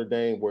watched Notre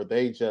Dame where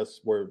they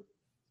just were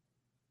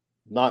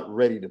not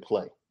ready to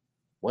play.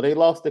 When they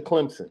lost to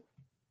Clemson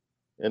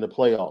in the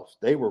playoffs,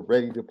 they were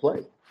ready to play.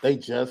 They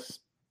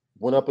just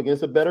went up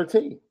against a better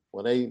team.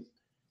 When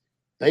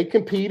they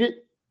competed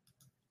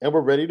and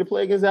were ready to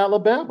play against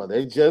Alabama,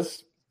 they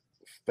just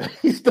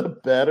faced a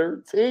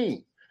better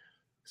team.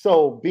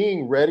 So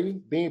being ready,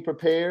 being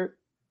prepared,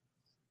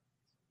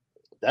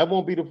 that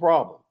won't be the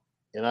problem.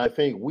 And I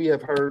think we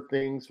have heard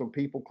things from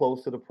people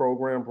close to the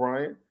program,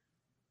 Brian,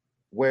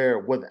 where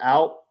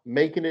without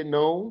making it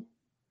known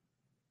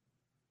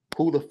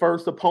who the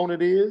first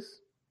opponent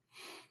is,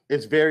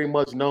 it's very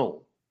much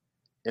known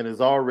and is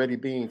already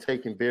being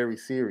taken very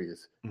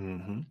serious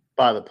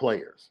by the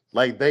players.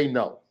 Like they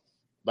know.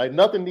 Like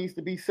nothing needs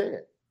to be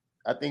said.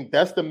 I think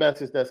that's the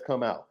message that's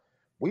come out.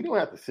 We don't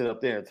have to sit up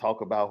there and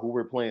talk about who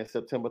we're playing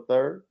September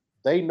 3rd.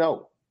 They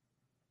know.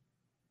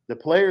 The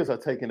players are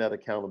taking that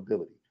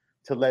accountability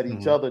to let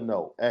each other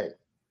know, hey,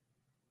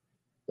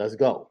 let's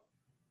go.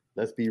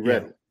 Let's be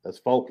ready. Yeah. Let's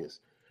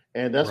focus.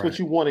 And that's what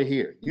you want to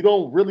hear. You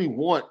don't really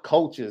want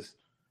coaches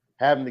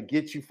having to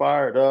get you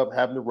fired up,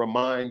 having to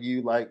remind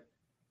you. Like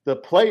the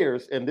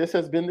players, and this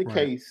has been the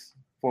case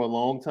for a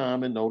long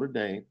time in Notre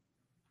Dame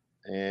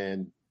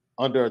and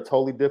under a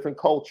totally different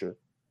culture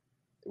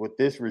with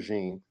this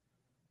regime.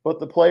 But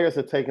the players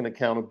have taken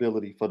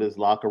accountability for this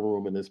locker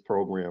room and this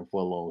program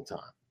for a long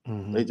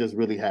time. They just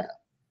really have.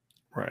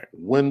 Right.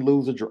 Win,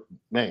 lose, or draw.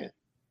 Man,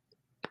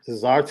 this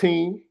is our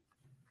team,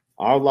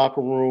 our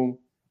locker room.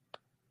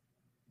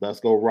 Let's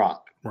go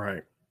rock.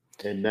 Right.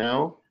 And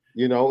now,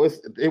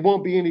 it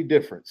won't be any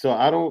different. So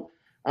I don't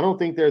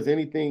think there's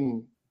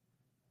anything.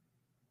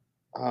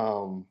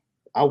 I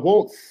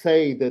won't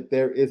say that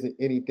there isn't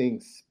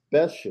anything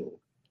special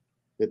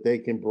that they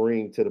can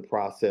bring to the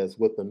process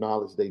with the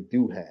knowledge they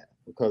do have,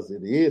 because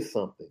it is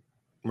something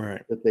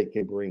that they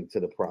can bring to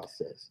the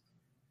process.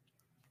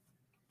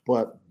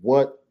 But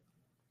what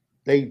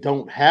they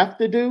don't have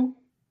to do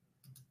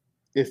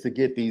is to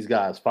get these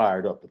guys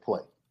fired up to play.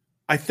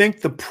 I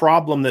think the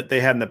problem that they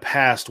had in the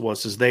past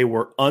was they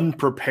were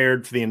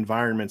unprepared for the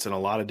environments in a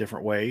lot of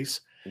different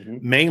ways,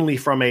 mainly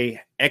from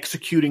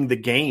executing the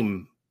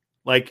game,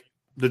 like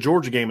the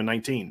Georgia game in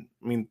 19.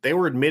 I mean, they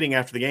were admitting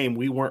after the game,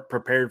 we weren't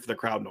prepared for the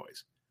crowd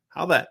noise.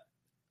 How that?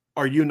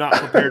 Are you not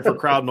prepared for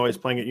crowd noise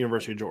playing at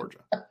University of Georgia?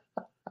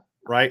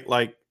 Right?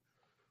 Like,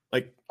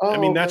 I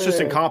mean, that's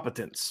just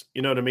incompetence.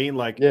 You know what I mean?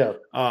 Like,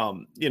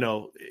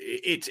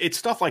 it's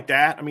stuff like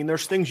that. I mean,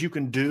 there's things you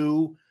can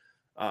do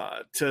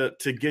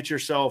to get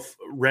yourself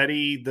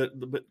ready.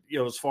 But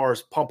as far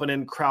as pumping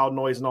in crowd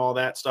noise and all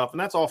that stuff, and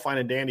that's all fine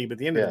and dandy. But at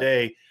the end of the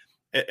day,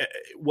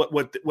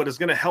 what is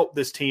going to help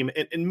this team?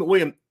 And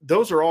William,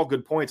 those are all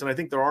good points. And I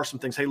think there are some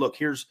things. Hey, look,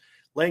 here's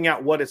laying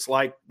out what it's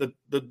like, the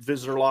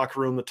visitor locker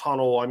room, the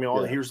tunnel. I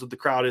mean, here's what the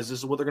crowd is. This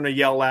is what they're going to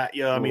yell at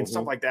you. I mean,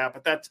 stuff like that.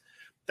 But that's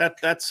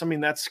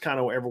kind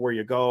of everywhere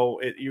you go.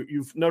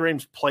 Notre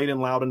Dame's played in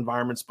loud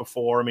environments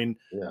before. I mean,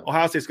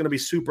 Ohio State's going to be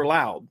super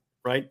loud,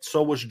 right?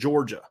 So was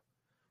Georgia,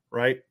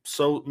 right?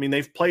 So, I mean,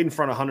 they've played in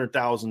front of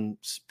 100,000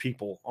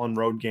 people on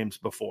road games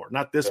before.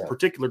 Not this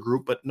particular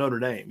group, but Notre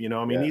Dame.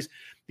 I mean,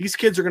 these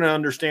kids are going to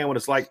understand what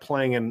it's like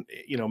playing in,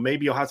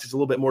 maybe Ohio State's a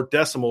little bit more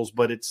decimals,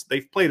 but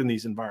they've played in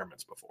these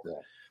environments before. Yeah.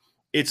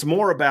 It's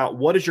more about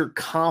what is your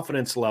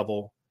confidence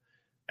level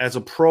as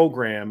a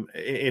program,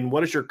 and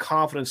what is your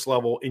confidence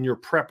level in your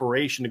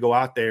preparation to go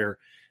out there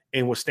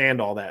and withstand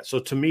all that? So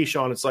to me,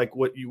 Sean, it's like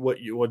what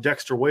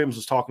Dexter Williams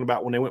was talking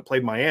about when they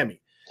played Miami.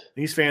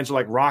 These fans are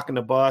like rocking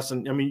the bus.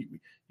 And I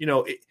mean,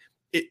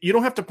 you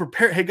don't have to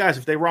prepare. Hey, guys,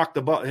 if they rock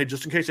the bus, hey,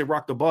 just in case they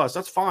rock the bus,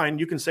 that's fine.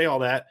 You can say all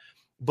that.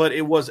 But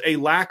it was a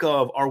lack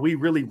of, are we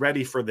really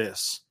ready for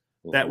this?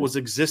 That was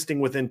existing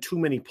within too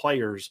many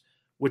players,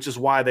 which is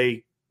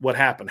why what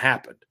happened.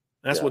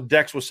 That's what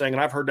Dex was saying,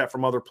 and I've heard that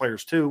from other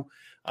players too.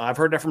 I've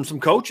heard that from some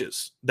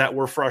coaches that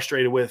were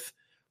frustrated with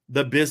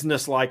the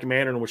business-like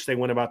manner in which they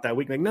went about that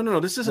week. Like, no,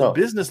 this isn't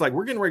business. Like,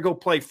 we're getting ready to go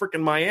play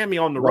freaking Miami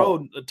on the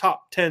road, the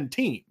top 10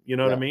 team. You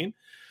know what I mean?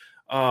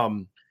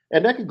 And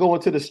that could go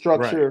into the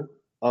structure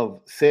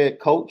of said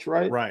coach,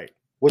 right? Right.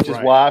 Which is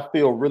why I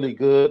feel really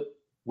good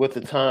with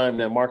the time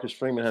that Marcus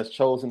Freeman has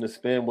chosen to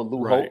spend with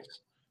Lou Holtz,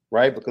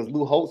 right? Because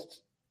Lou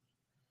Holtz,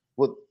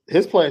 what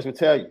his players would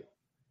tell you,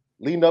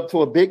 leading up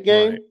to a big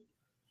game,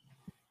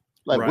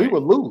 we were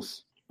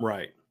loose.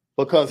 Right.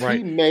 Because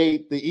he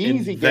made the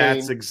easy game.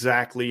 That's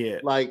exactly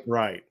it.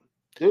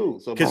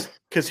 Dude. So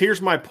because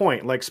here's my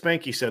point. Like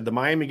Spanky said, the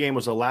Miami game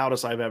was the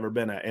loudest I've ever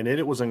been at, and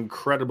it was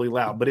incredibly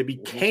loud, but it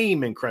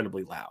became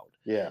incredibly loud.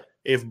 Yeah.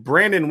 If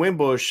Brandon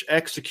Wimbush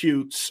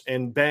executes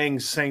and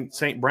bangs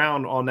St.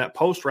 Brown on that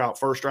post route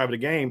first drive of the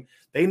game,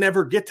 they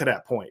never get to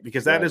that point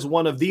because that is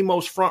one of the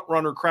most front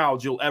runner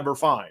crowds you'll ever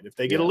find. If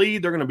they get a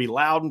lead, they're going to be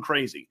loud and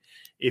crazy.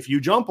 If you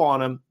jump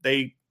on them,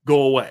 they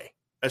go away.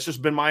 That's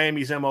just been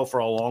Miami's MO for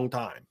a long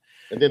time.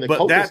 And then the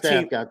coaching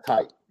staff got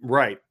tight.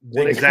 Right.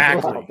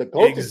 Exactly. The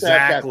coaching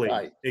staff got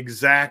tight.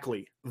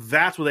 Exactly.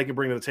 That's what they can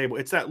bring to the table.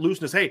 It's that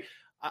looseness. Hey,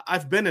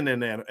 I've been in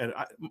there, and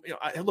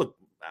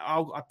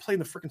I played in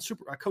the freaking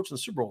I coached in the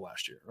Super Bowl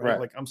last year. Right?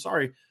 Like, I'm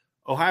sorry,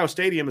 Ohio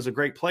Stadium is a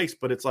great place,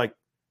 but it's like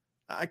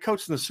I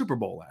coached in the Super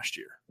Bowl last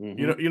year. Mm-hmm.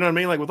 You know what I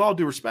mean? Like, with all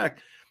due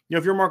respect,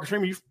 if you're Marcus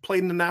Freeman, you've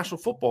played in the National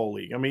Football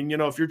League. I mean,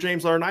 if you're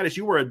James Laurinaitis,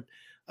 you were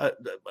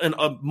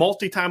a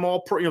multi-time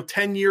all-pro,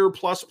 10-year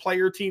plus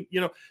player team.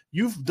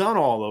 You've done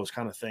all those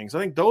kind of things. I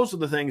think those are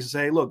the things to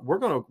say, look, we're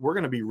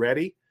gonna be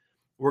ready.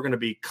 We're gonna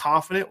be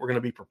confident. We're gonna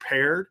be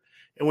prepared.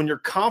 And when you're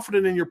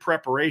confident in your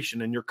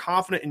preparation and you're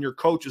confident in your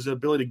coach's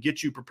ability to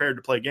get you prepared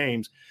to play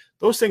games,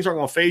 those things aren't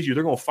going to phase you.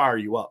 They're going to fire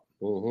you up.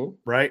 Mm-hmm.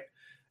 Right.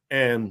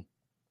 And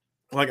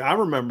I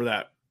remember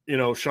that,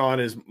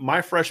 Sean, is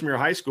my freshman year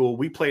of high school,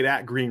 we played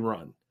at Green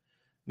Run.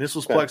 This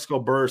was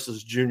Plexico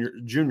Burris'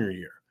 junior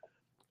year.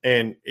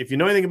 And if you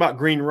know anything about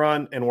Green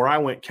Run and where I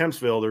went,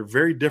 Kempsville, they're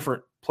very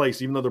different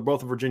places. Even though they're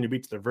both in Virginia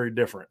Beach, they're very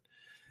different.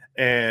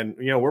 And,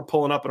 we're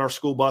pulling up in our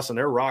school bus and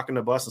they're rocking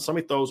the bus and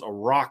somebody throws a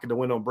rock in the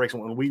window and breaks it,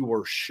 and we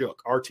were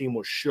shook. Our team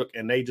was shook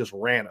and they just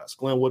ran us.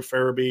 Glenwood,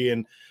 Farabee,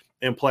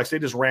 and Plex, they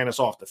just ran us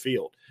off the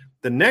field.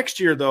 The next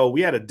year, though,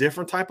 we had a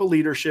different type of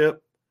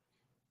leadership.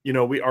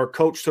 Our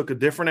coach took a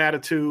different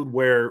attitude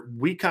where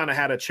we kind of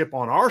had a chip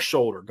on our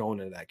shoulder going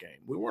into that game.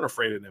 We weren't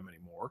afraid of them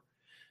anymore.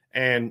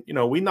 And,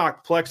 we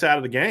knocked Plex out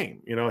of the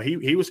game.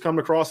 He was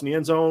coming across in the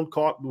end zone,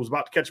 was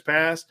about to catch a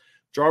pass.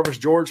 Jarvis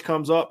George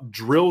comes up,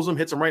 drills him,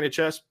 hits him right in the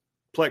chest.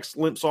 Plex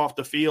limps off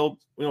the field.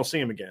 We don't see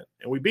him again.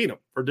 And we beat him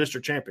for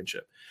district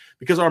championship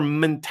because our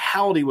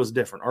mentality was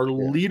different. Our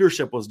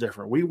leadership was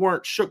different. We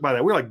weren't shook by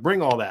that. We were like,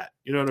 bring all that.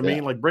 You know what I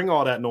mean? Like, bring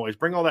all that noise,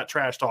 bring all that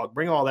trash talk,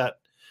 bring all that.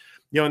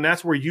 And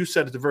that's where you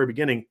said at the very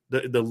beginning,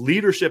 the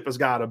leadership has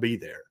got to be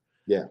there.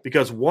 Yeah.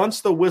 Because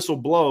once the whistle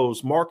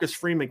blows, Marcus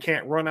Freeman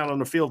can't run out on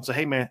the field and say,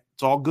 hey, man,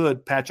 it's all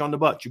good. Pat you on the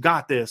butt. You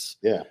got this.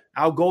 Yeah.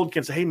 Al Golden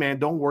can say, hey, man,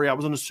 don't worry. I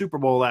was in the Super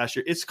Bowl last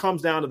year. It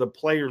comes down to the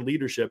player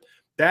leadership.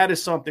 That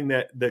is something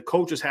that the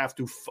coaches have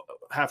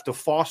to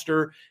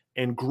foster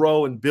and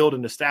grow and build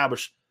and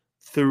establish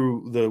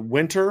through the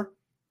winter,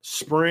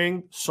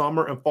 spring,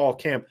 summer, and fall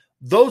camp.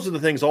 Those are the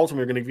things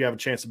ultimately are going to give you have a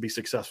chance to be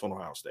successful in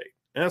Ohio State.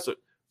 And that's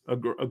a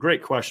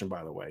great question,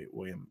 by the way,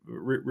 William.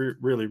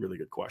 Really, really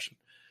good question.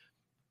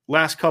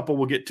 Last couple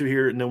we'll get to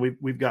here, and then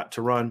we've got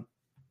to run.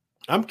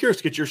 I'm curious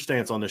to get your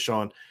stance on this,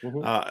 Sean.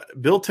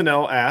 Mm-hmm. Bill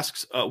Tennell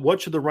asks,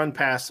 what should the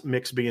run-pass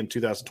mix be in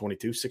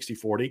 2022,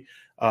 60-40?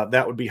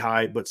 That would be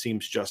high, but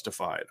seems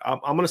justified. I'm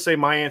going to say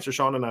my answer,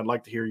 Sean, and I'd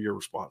like to hear your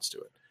response to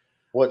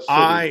it.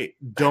 I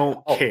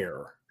don't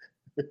care.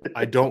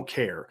 I don't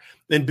care.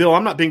 And, Bill,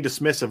 I'm not being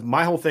dismissive.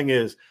 My whole thing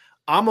is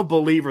I'm a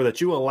believer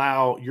that you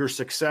allow your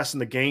success in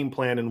the game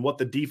plan and what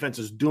the defense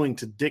is doing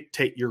to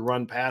dictate your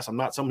run-pass. I'm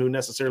not someone who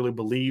necessarily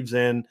believes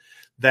in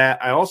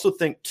that. I also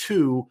think,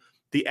 too,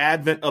 the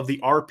advent of the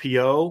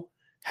RPO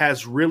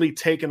has really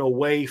taken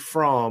away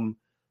from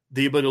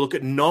the ability to look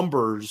at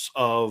numbers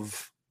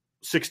of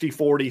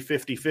 60-40,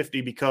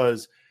 50-50,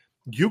 because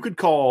you could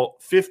call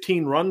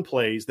 15 run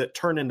plays that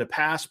turn into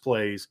pass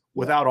plays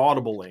without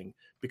audibling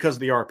because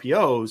of the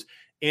RPOs.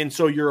 And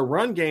so your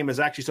run game is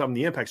actually something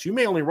the impacts. You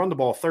may only run the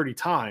ball 30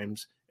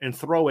 times and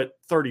throw it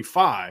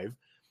 35,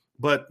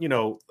 but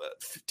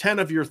 10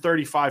 of your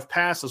 35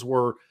 passes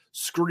were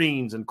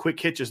screens and quick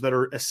hitches that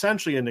are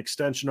essentially an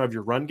extension of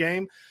your run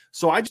game.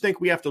 So I just think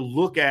we have to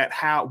look at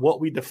what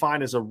we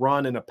define as a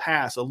run and a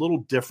pass a little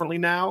differently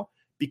now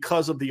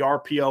because of the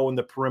RPO and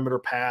the perimeter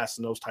pass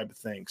and those type of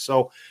things.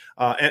 So,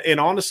 and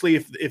honestly,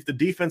 if the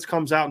defense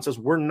comes out and says,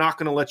 we're not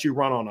going to let you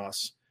run on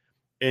us,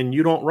 and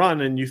you don't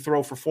run and you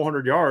throw for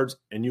 400 yards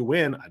and you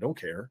win, I don't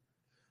care.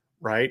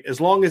 right?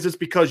 As long as it's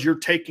because you're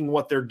taking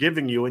what they're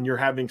giving you and you're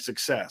having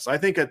success. I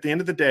think at the end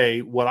of the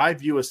day, what I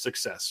view as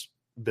success,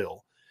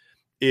 Bill,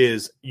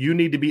 is you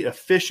need to be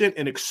efficient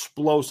and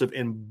explosive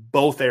in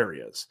both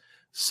areas.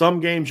 Some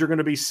games you're going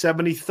to be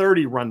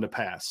 70-30 run to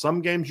pass.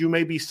 Some games you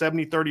may be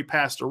 70-30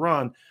 pass to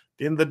run. At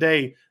the end of the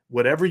day,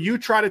 whatever you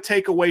try to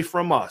take away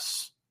from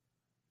us,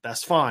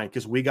 that's fine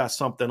because we got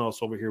something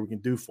else over here we can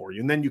do for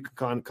you. And then you can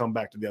kind of come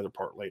back to the other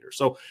part later.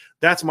 So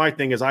that's my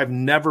thing is I've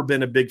never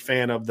been a big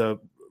fan of the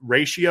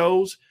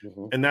ratios,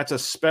 and that's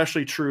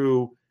especially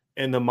true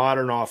in the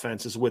modern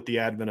offenses with the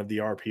advent of the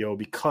RPO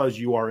because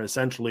you are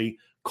essentially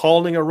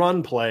calling a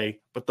run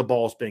play, but the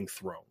ball's being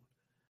thrown.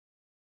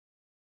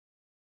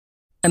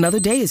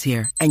 Another day is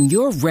here, and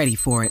you're ready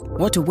for it.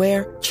 What to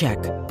wear? Check.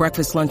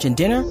 Breakfast, lunch, and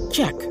dinner?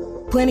 Check.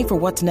 Planning for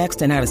what's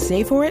next and how to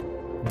save for it?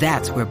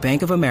 That's where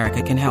Bank of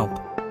America can help.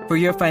 For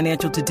your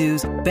financial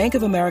to-dos, Bank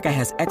of America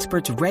has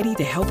experts ready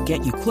to help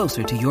get you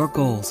closer to your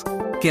goals.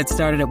 Get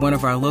started at one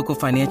of our local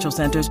financial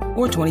centers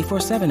or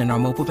 24/7 in our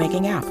mobile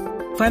banking app.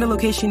 Find a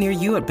location near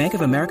you at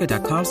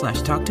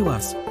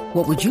bankofamerica.com/talktous.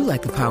 What would you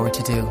like the power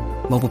to do?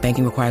 Mobile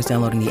banking requires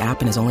downloading the app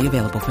and is only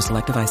available for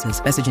select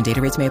devices. Message and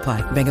data rates may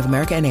apply. Bank of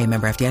America NA,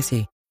 member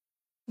FDIC.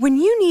 When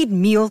you need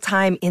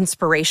mealtime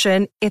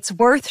inspiration, it's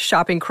worth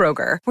shopping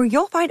Kroger, where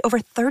you'll find over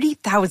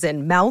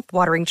 30,000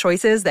 mouth-watering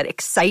choices that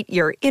excite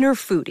your inner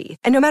foodie.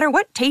 And no matter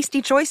what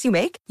tasty choice you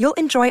make, you'll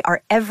enjoy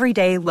our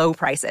everyday low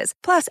prices,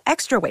 plus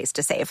extra ways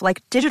to save,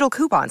 like digital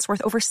coupons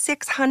worth over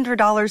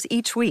 $600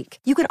 each week.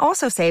 You can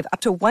also save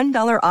up to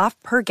 $1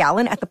 off per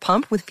gallon at the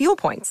pump with fuel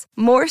points.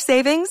 More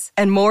savings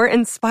and more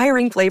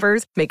inspiring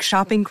flavors make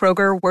shopping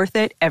Kroger worth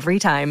it every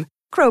time.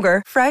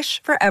 Kroger,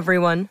 fresh for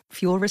everyone.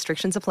 Fuel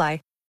restrictions apply.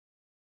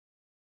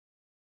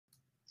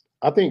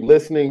 I think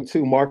listening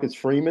to Marcus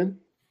Freeman,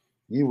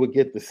 you would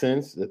get the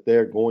sense that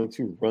they're going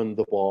to run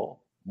the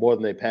ball more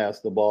than they pass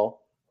the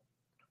ball.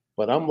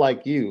 But I'm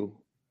like you.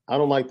 I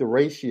don't like the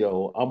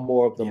ratio. I'm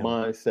more of the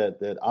mindset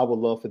that I would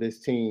love for this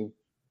team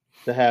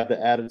to have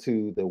the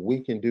attitude that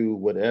we can do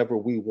whatever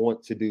we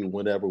want to do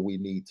whenever we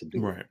need to do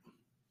it. Right.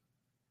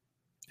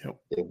 Yep.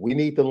 If we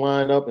need to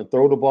line up and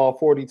throw the ball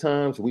 40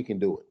 times, we can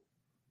do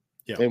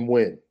it and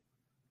win.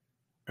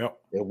 Yep.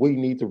 If we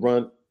need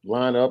to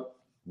line up,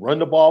 run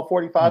the ball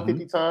 45,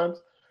 50 times,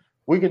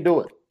 we can do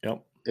it.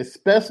 Yep.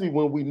 Especially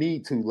when we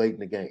need to late in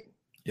the game.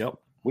 Yep.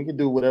 We can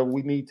do whatever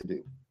we need to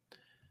do.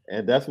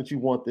 And that's what you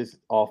want this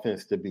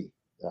offense to be.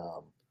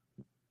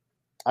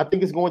 I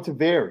think it's going to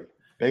vary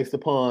based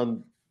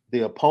upon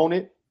the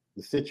opponent,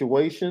 the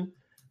situation.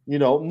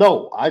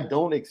 No, I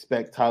don't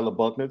expect Tyler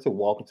Buchner to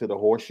walk into the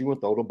horseshoe and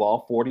throw the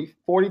ball 40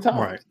 times.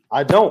 Right.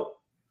 I don't.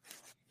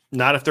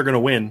 Not if they're going to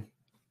win.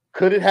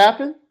 Could it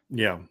happen?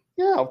 Yeah.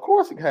 Yeah, of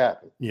course it could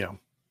happen. Yeah.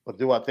 But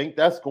do I think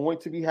that's going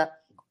to be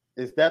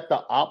is that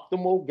the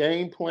optimal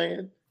game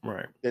plan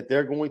that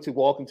they're going to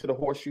walk into the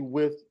horseshoe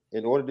with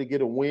in order to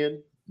get a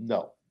win?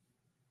 No,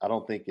 I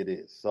don't think it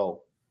is.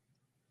 So,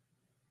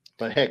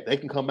 but heck, they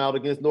can come out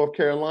against North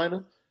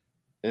Carolina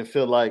and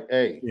feel like,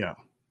 hey,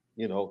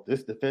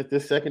 this defense,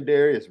 this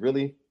secondary is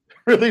really,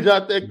 really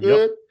not that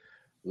good. Yep.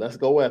 Let's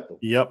go at them.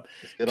 Yep.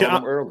 Let's get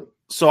on them early.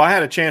 So I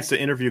had a chance to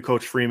interview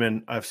Coach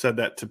Freeman. I've said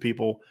that to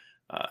people,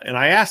 and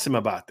I asked him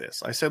about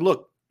this. I said,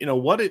 look,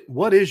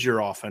 what is your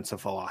offensive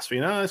philosophy?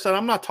 And I said,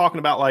 I'm not talking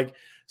about like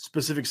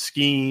specific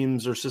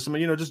schemes or system,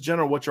 just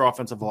general, what's your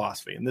offensive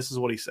philosophy? And this is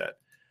what he said.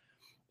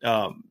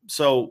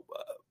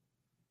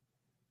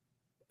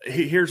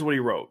 Here's what he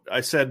wrote.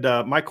 I said,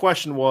 my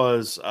question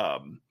was,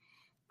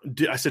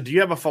 do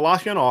you have a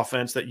philosophy on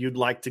offense that you'd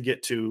like to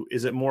get to?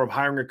 Is it more of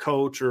hiring a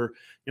coach or,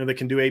 that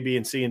can do A, B,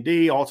 and C and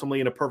D?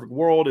 Ultimately, in a perfect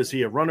world, is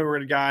he a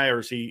running guy or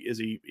is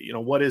he,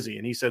 what is he?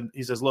 And he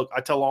says, look,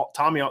 I tell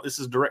Tommy, this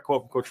is a direct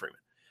quote from Coach Freeman.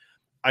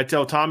 I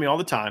tell Tommy all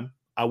the time,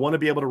 I want to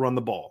be able to run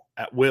the ball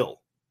at will.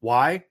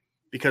 Why?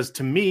 Because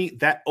to me,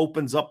 that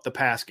opens up the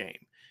pass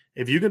game.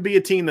 If you can be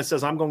a team that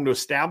says, I'm going to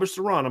establish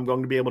the run, I'm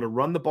going to be able to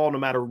run the ball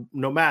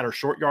no matter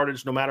short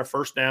yardage, no matter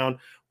first down,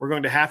 we're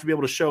going to have to be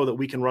able to show that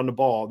we can run the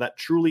ball. That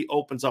truly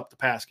opens up the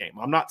pass game.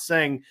 I'm not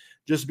saying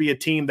just be a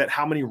team that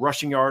how many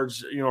rushing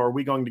yards, are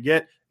we going to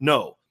get?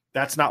 No,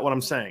 that's not what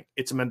I'm saying.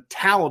 It's a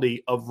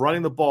mentality of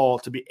running the ball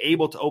to be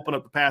able to open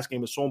up the pass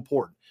game is so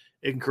important.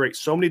 It can create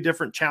so many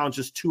different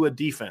challenges to a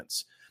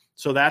defense.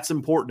 So that's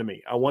important to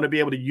me. I want to be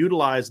able to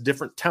utilize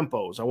different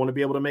tempos. I want to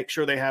be able to make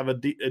sure they have a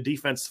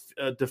defense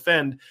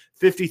defend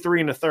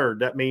 53 1/3.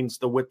 That means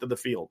the width of the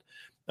field.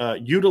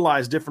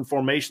 Utilize different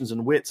formations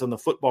and widths on the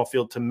football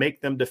field to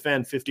make them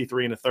defend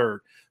 53 1/3.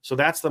 So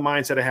that's the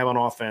mindset I have on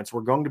offense.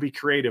 We're going to be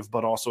creative,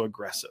 but also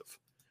aggressive.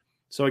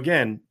 So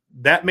again,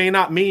 that may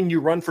not mean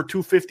you run for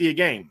 250 a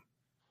game,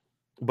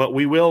 but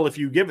we will if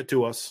you give it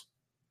to us,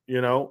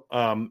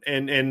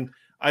 and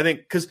I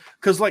think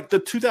because like the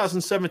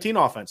 2017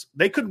 offense,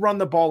 they could run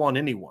the ball on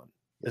anyone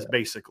is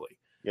basically.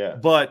 Yeah.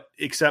 But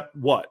except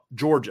what?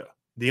 Georgia.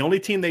 The only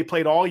team they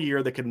played all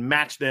year that could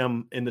match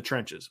them in the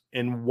trenches.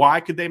 And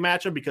why could they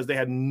match them? Because they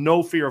had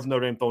no fear of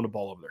Notre Dame throwing the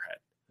ball over their head.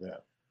 Yeah.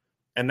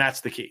 And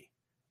that's the key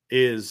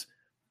is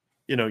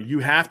you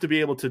have to be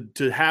able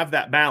to have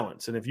that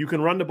balance. And if you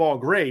can run the ball,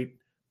 great,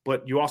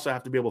 but you also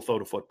have to be able to throw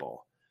the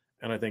football.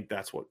 And I think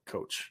that's what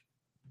Coach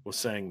was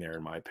saying there,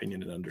 in my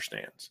opinion, and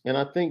understands. And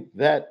I think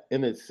that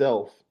in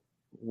itself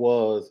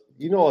was,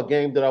 a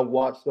game that I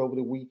watched over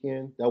the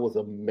weekend that was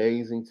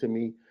amazing to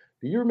me.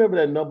 Do you remember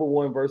that number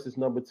 1 versus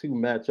number 2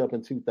 matchup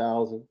in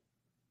 2000?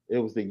 It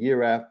was the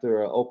year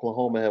after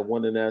Oklahoma had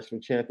won the national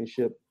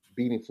championship,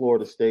 beating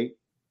Florida State.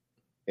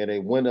 And they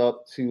went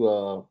up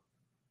to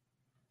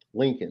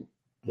Lincoln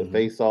to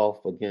face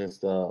off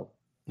against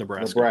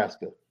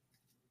Nebraska.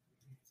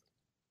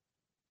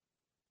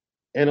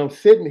 And I'm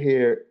sitting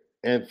here,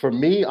 and for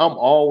me, I'm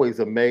always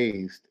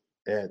amazed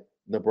at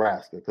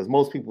Nebraska because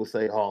most people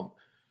say,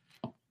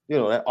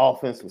 that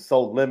offense was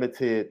so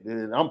limited.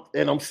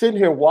 And I'm sitting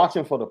here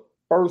watching for the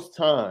first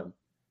time,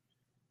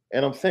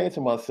 and I'm saying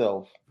to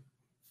myself,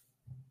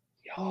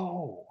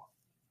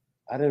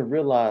 I didn't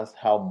realize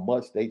how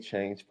much they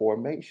changed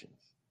formations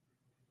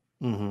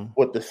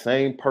with the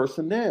same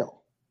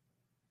personnel,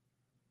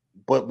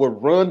 but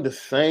would run the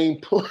same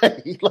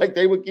play. Like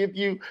they would give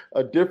you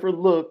a different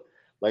look.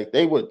 Like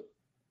they would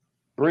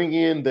bring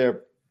in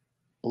their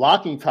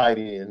blocking tight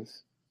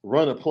ends,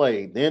 run a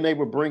play. Then they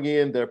would bring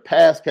in their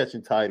pass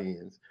catching tight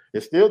ends.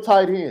 It's still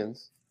tight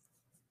ends.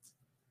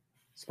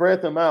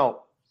 Spread them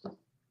out,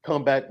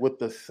 come back with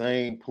the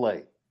same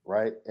play,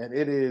 right? And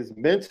it is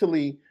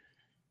mentally,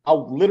 I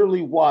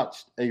literally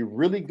watched a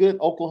really good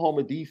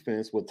Oklahoma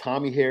defense with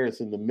Tommy Harris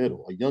in the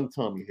middle, a young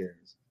Tommy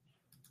Harris,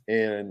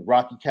 and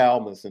Rocky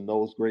Kalmus and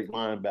those great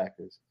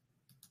linebackers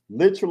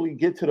literally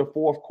get to the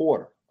fourth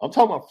quarter. I'm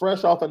talking about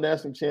fresh off a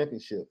national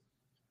championship.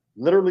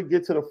 Literally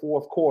get to the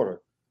fourth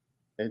quarter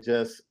and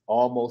just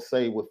almost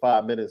say with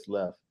 5 minutes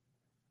left,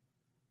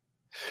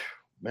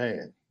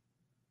 man,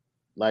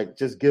 like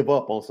just give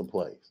up on some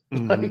plays.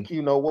 Like,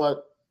 you know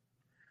what?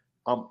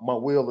 My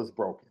wheel is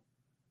broken.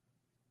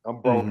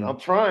 I'm broken. I'm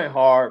trying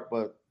hard,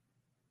 but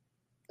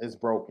it's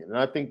broken. And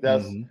I think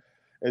that's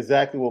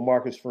exactly what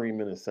Marcus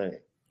Freeman is saying.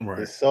 Right.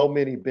 There's so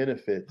many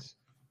benefits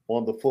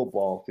on the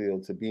football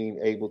field to being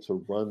able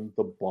to run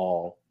the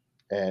ball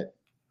at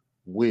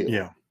will.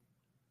 Yeah.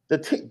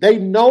 They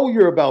know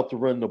you're about to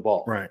run the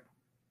ball. Right.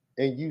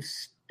 And you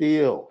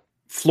still.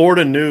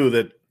 Florida knew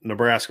that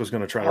Nebraska was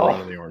going to try to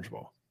run in the Orange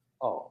Bowl.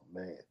 Oh,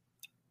 man.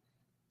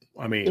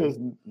 I mean, there's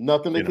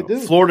nothing they could do.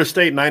 Florida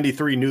State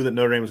 93 knew that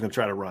Notre Dame was going to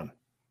try to run.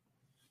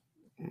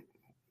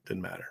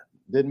 Didn't matter.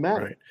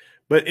 Right.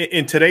 But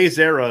in today's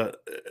era,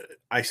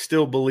 I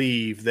still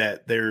believe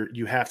that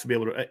you have to be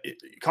able to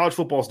college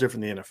football is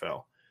different than the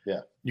NFL.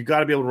 Yeah. You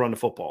got to be able to run the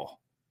football.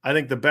 I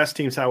think the best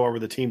teams, however,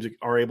 the teams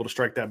are able to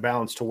strike that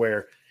balance to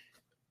where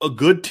a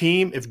good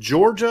team, if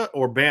Georgia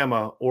or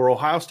Bama or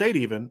Ohio State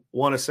even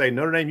want to say,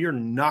 Notre Dame, you're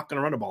not going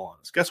to run the ball on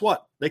us. Guess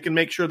what? They can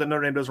make sure that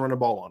Notre Dame doesn't run the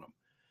ball on them.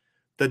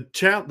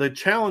 The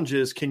challenge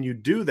is, can you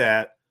do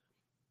that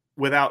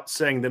without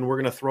saying, then we're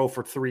going to throw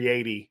for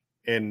 380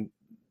 and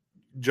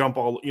jump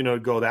all,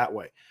 go that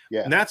way.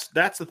 Yeah. And that's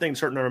the thing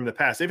certain Notre Dame in the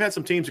past. They've had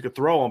some teams that could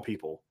throw on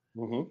people,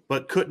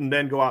 but couldn't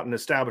then go out and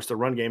establish the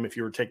run game if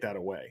you were to take that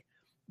away.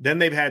 Then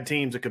they've had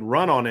teams that could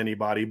run on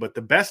anybody, but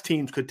the best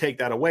teams could take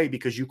that away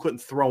because you couldn't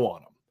throw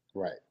on them.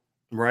 Right.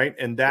 Right.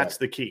 And that's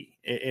the key.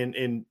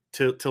 And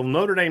till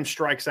Notre Dame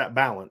strikes that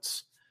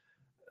balance,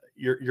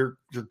 you're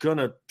going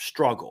to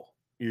struggle.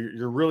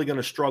 You're really going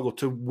to struggle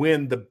to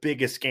win the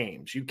biggest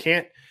games. You're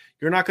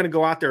not going to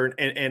go out there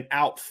and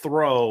out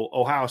throw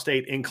Ohio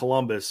State in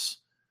Columbus,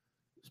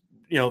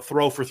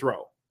 throw for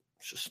throw.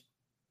 It's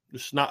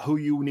just not who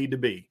you need to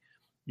be.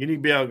 You need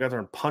to be able to go out there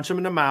and punch them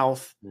in the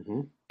mouth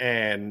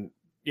and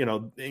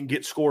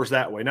get scores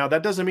that way. Now,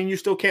 that doesn't mean you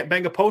still can't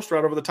bang a poster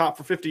out over the top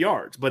for 50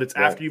 yards, but it's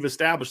after you've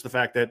established the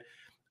fact that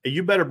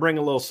you better bring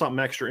a little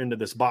something extra into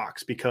this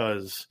box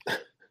because,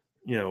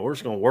 we're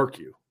just going to work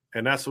you.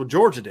 And that's what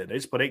Georgia did. They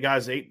just put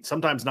 8,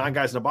 sometimes 9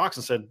 guys in a box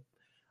and said,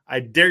 I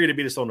dare you to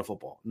beat us on the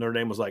football. Notre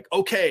Dame was like,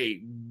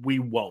 okay, we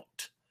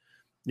won't.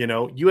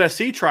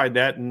 USC tried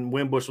that, and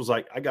Wimbush was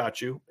like, I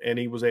got you. And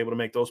he was able to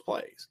make those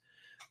plays.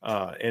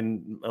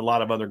 And a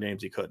lot of other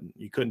games he couldn't.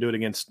 You couldn't do it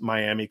against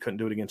Miami, couldn't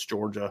do it against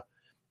Georgia.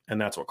 And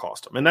that's what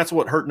cost him. And that's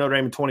what hurt Notre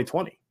Dame in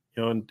 2020.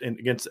 And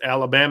against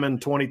Alabama in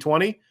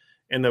 2020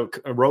 in the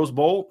Rose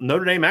Bowl,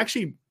 Notre Dame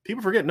actually,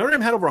 people forget, Notre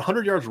Dame had over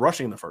 100 yards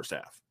rushing in the first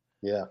half.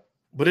 Yeah.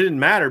 But it didn't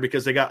matter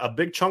because they got a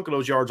big chunk of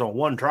those yards on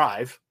one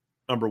drive,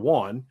 number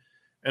one.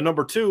 And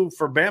number two,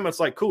 for Bama,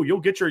 it's like, cool, you'll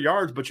get your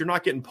yards, but you're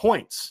not getting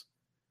points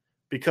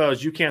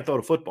because you can't throw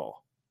the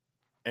football.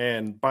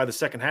 And by the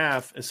second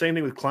half, the same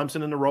thing with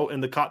Clemson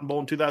in the Cotton Bowl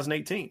in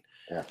 2018.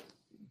 Yeah.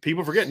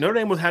 People forget Notre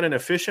Dame had an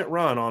efficient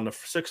run on the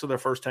 6 of their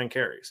first 10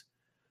 carries.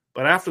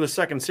 But after the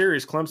second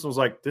series, Clemson was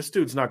like, this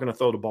dude's not going to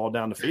throw the ball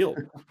down the field.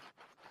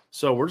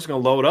 So we're just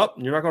going to load up,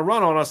 and you're not going to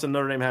run on us, and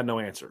Notre Dame had no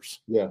answers.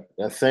 Yeah,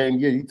 that same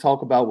year, you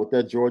talk about with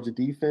that Georgia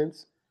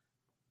defense,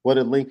 what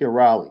did Lincoln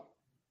Riley,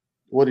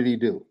 what did he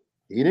do?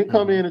 He didn't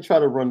come in and try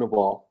to run the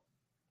ball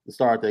to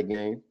start that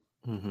game.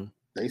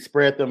 They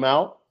spread them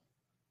out,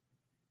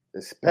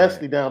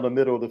 especially down the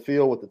middle of the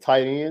field with the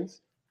tight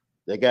ends.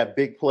 They got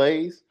big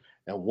plays.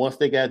 And once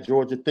they got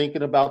Georgia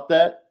thinking about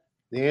that,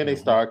 then they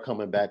started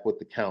coming back with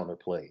the counter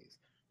plays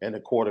and the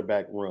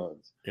quarterback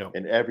runs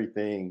and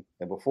everything.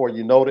 And before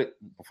you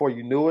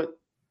knew it,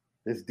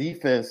 this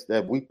defense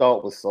that we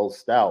thought was so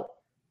stout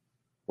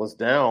was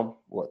down,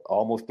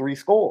 almost 3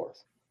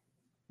 scores.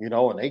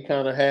 And they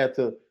kind of had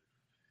to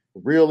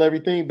reel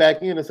everything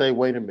back in and say,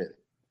 wait a minute,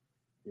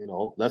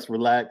 let's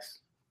relax,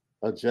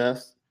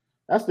 adjust.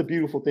 That's the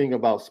beautiful thing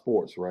about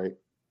sports, right?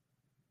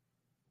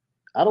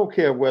 I don't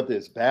care whether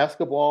it's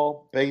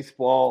basketball,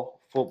 baseball,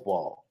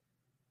 football.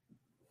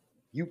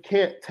 You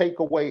can't take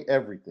away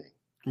everything.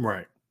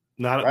 Right.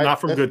 Not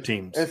from good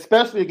teams.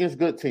 Especially against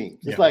good teams.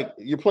 It's like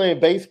you're playing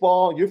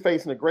baseball, you're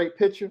facing a great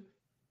pitcher,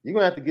 you're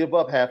going to have to give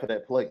up half of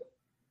that plate.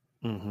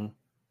 Mm-hmm.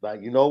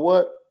 Like, you know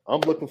what?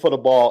 I'm looking for the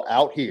ball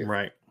out here.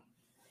 Right.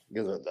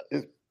 Because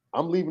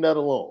I'm leaving that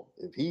alone.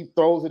 If he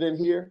throws it in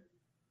here,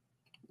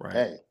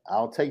 hey,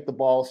 I'll take the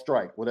ball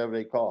strike, whatever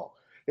they call.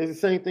 It's the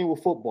same thing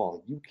with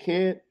football. You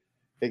can't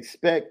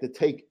expect to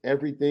take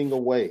everything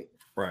away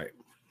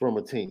from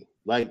a team.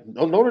 Like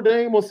Notre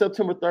Dame on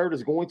September 3rd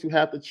is going to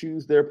have to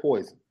choose their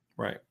poison.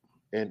 Right.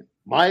 And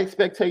my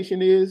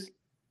expectation is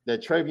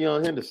that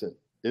TreVeyon Henderson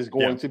is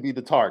going to be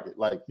the target.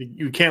 Like,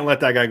 you can't let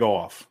that guy go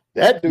off.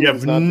 That dude, you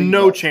have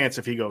no chance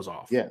if he goes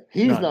off. Yeah,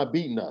 he's not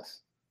beating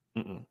us.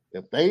 Mm-mm.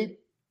 If they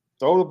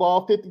throw the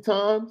ball 50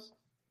 times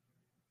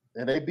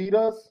and they beat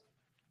us,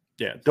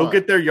 they'll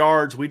get their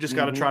yards. We just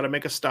got to try to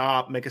make a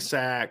stop, make a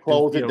sack,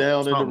 close it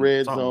down in the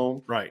red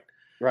zone. Right.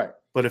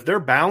 But if they're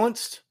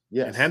balanced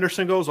and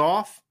Henderson goes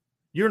off,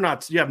 you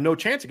have no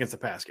chance against the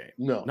pass game.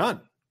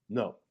 None.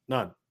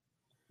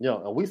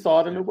 And we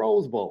saw it in the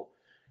Rose Bowl.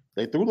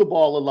 They threw the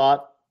ball a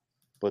lot,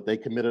 but they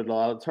committed a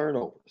lot of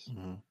turnovers.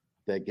 Mm-hmm.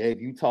 That gave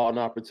Utah an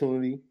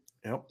opportunity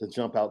to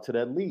jump out to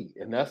that lead.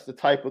 And that's the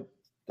type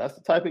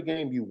of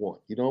game you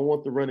want. You don't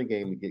want the running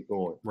game to get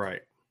going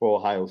for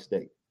Ohio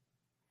State.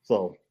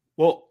 So,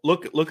 well,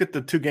 look at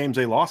the 2 games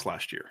they lost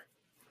last year.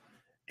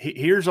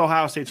 Here's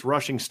Ohio State's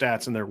rushing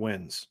stats in their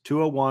wins: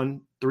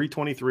 201,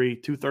 323,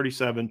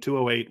 237,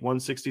 208,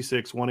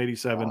 166,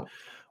 187,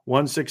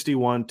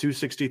 161,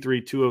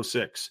 263,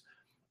 206.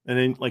 And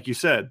then, like you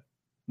said,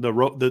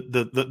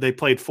 they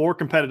played 4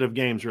 competitive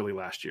games really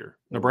last year.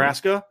 Mm-hmm.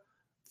 Nebraska,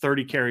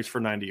 30 carries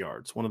for 90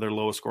 yards, one of their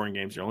lowest scoring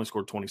games. They only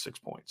scored 26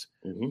 points.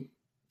 Mm-hmm.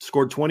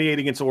 Scored 28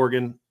 against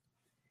Oregon,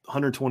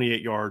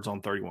 128 yards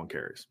on 31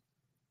 carries.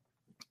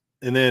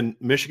 And then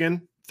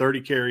Michigan,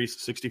 30 carries,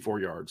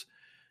 64 yards.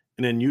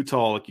 And then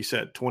Utah, like you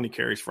said, 20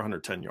 carries for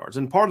 110 yards.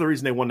 And part of the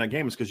reason they won that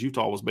game is because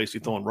Utah was basically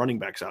throwing running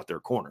backs out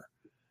their corner.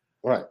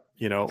 Right.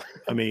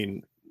 I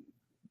mean,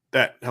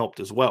 that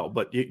helped as well.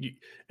 But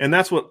and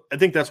that's what I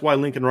think that's why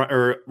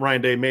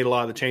Ryan Day made a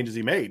lot of the changes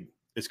he made.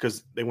 It's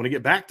because they want to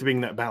get back to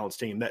being that balanced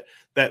team.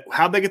 That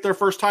how'd they get their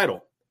first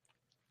title?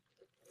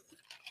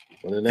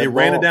 They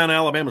ran it down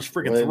Alabama's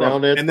freaking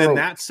throat, and then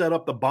that set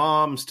up the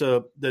bombs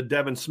to the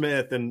Devin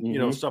Smith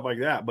and stuff like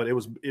that. But it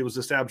was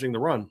establishing the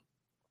run.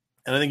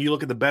 And I think you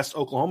look at the best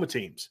Oklahoma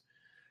teams.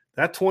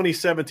 That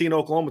 2017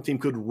 Oklahoma team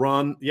could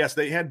run. Yes,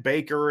 they had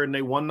Baker and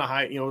they won the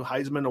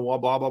Heisman and blah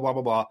blah blah blah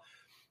blah blah.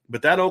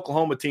 But that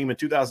Oklahoma team in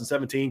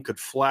 2017 could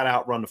flat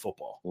out run the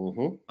football.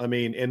 Mm-hmm. I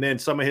mean, and then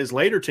some of his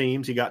later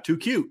teams, he got too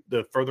cute.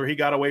 The further he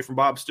got away from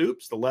Bob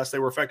Stoops, the less they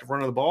were effective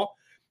running the ball,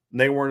 and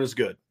they weren't as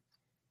good.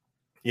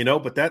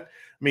 But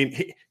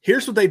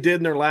here's what they did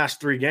in their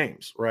last 3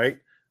 games, right?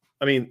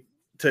 I mean,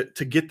 to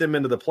get them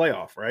into the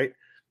playoff, right?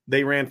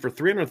 They ran for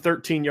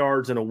 313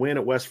 yards in a win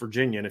at West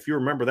Virginia. And if you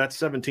remember, that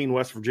 17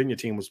 West Virginia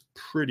team was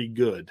pretty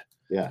good.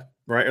 Yeah.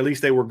 Right? At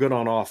least they were good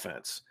on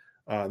offense.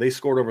 They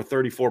scored over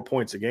 34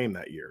 points a game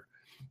that year.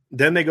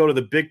 Then they go to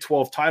the Big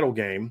 12 title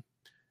game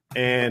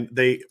and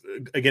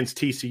against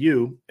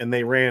TCU, and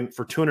they ran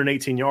for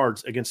 218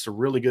 yards against a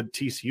really good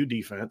TCU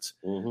defense.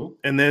 Mm-hmm.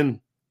 And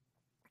then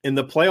in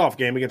the playoff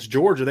game against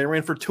Georgia, they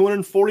ran for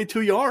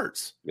 242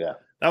 yards. Yeah.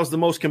 That was the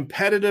most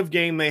competitive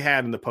game they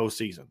had in the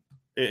postseason,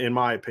 in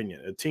my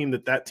opinion. A team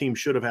that team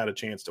should have had a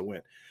chance to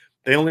win.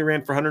 They only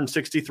ran for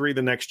 163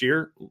 the next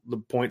year. The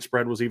point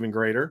spread was even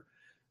greater.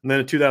 And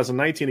then in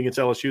 2019 against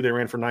LSU, they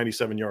ran for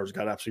 97 yards,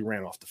 got absolutely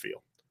ran off the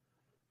field.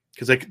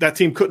 Because that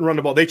team couldn't run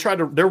the ball.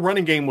 Their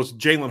running game was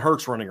Jalen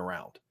Hurts running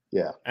around.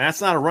 Yeah. And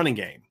that's not a running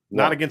game,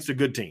 not against a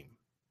good team.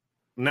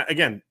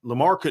 Again,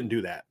 Lamar couldn't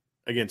do that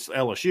against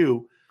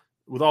LSU.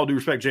 With all due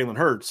respect, Jalen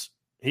Hurts,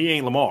 he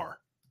ain't Lamar,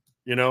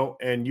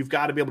 and you've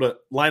got to be able to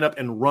line up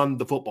and run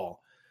the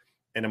football.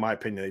 And in my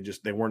opinion,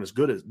 they weren't as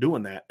good as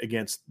doing that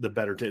against the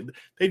better team.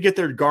 They'd get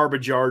their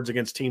garbage yards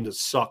against teams that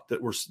sucked,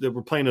 that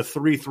were playing a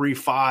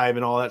 3-3-5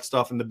 and all that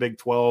stuff in the Big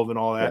 12 and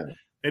all that. Yeah.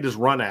 They just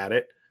run at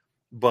it,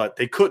 but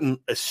they couldn't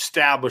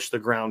establish the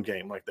ground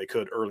game like they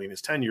could early in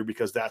his tenure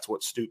because that's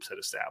what Stoops had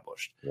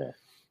established. Yeah.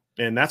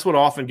 And that's what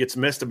often gets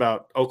missed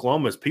about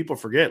Oklahoma is people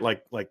forget,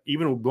 like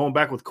even going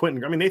back with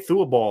Quentin. I mean, they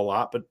threw a ball a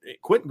lot, but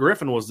Quentin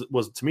Griffin was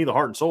to me the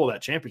heart and soul of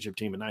that championship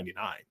team in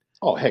 '99.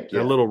 Oh, heck yeah.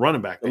 Their little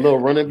running back.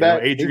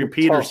 Adrian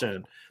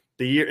Peterson.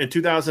 The year in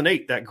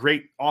 2008, that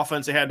great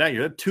offense they had that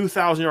year. They had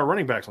 2,000-yard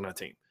running backs on that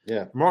team.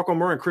 Yeah. Marco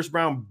Murray and Chris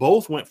Brown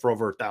both went for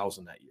over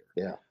 1,000 that year.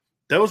 Yeah.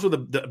 those were the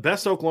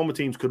best Oklahoma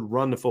teams could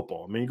run the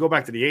football. I mean, you go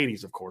back to the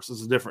 80s, of course.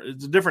 It's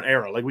a different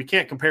era. Like, we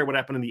can't compare what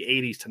happened in the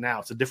 80s to now.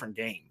 It's a different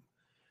game,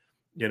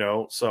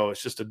 so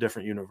it's just a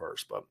different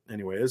universe. But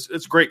anyway, it's a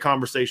great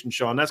conversation,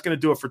 Sean. That's going to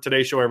do it for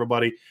today's show,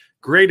 everybody.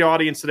 Great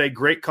audience today,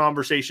 great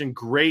conversation,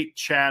 great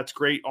chats,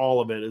 great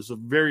all of it. It was a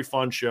very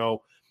fun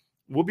show.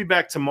 We'll be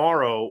back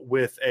tomorrow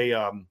with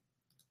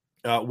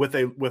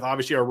with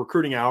obviously our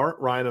recruiting hour.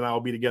 Ryan and I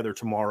will be together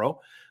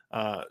tomorrow.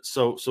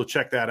 So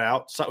check that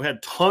out. So we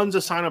had tons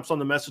of signups on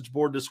the message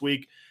board this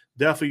week.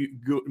 Definitely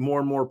more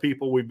and more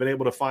people. We've been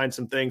able to find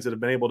some things that have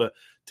been able to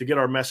get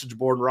our message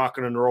board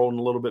rocking and rolling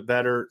a little bit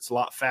better. It's a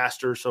lot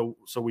faster. So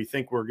we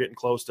think we're getting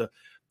close to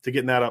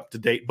getting that up to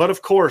date. But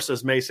of course,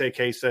 as Mace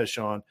K says,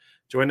 Sean,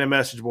 join the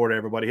message board,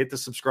 everybody. Hit the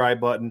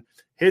subscribe button,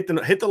 hit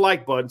the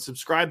like button,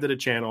 subscribe to the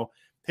channel,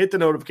 hit the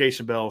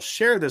notification bell,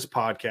 share this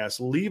podcast,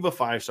 leave a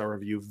 5-star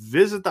review,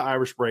 visit the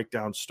Irish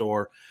Breakdown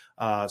store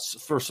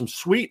for some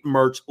sweet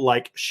merch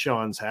like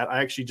Sean's hat.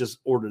 I actually just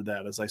ordered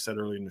that, as I said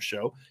earlier in the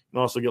show. You can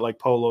also get like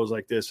polos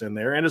like this in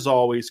there. And as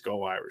always,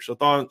 go Irish.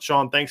 So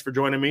Sean, thanks for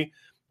joining me.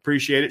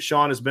 Appreciate it.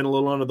 Sean has been a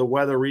little under the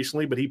weather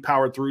recently, but he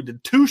powered through,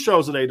 did 2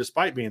 shows a day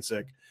despite being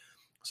sick.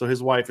 So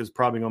his wife is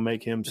probably going to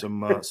make him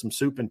some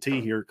soup and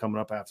tea here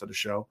coming up after the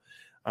show.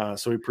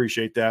 So we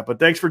appreciate that. But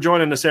thanks for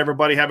joining us,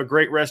 everybody. Have a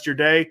great rest of your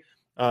day.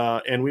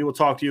 And we will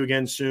talk to you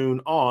again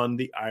soon on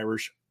the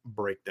Irish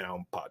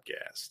Breakdown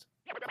podcast.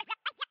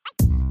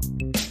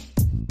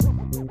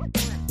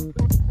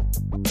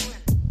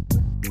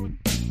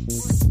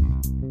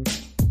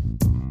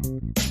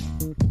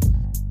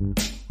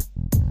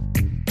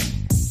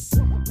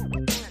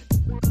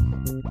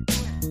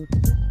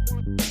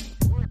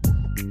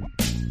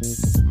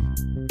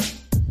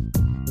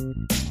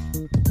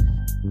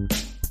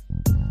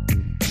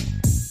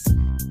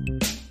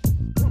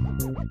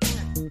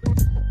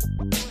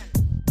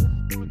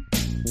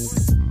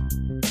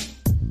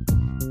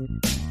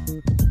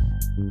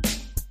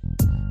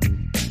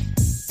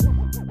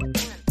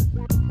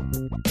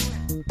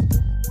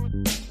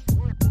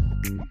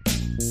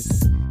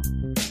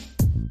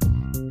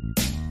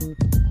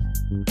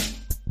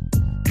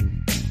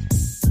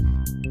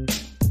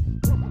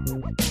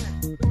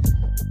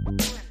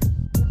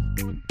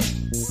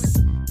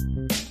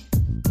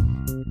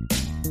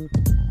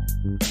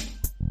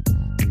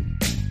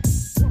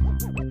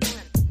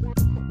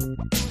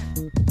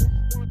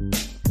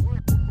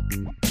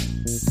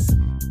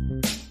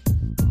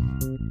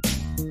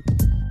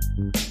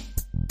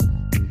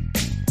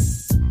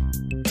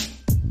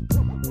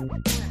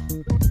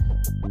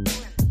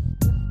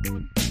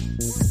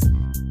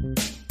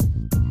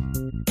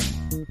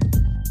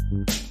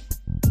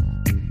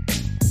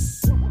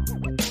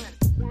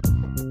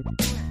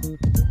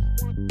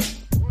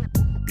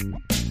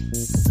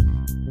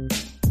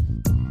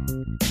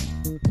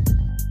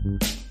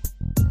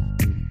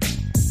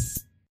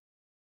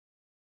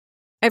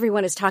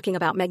 Everyone is talking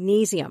about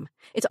magnesium.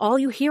 It's all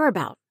you hear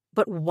about.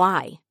 But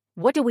why?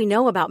 What do we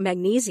know about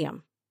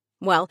magnesium?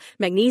 Well,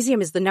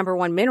 magnesium is the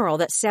 #1 mineral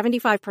that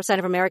 75%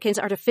 of Americans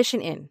are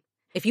deficient in.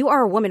 If you are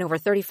a woman over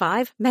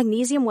 35,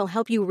 magnesium will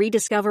help you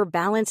rediscover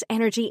balance,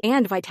 energy,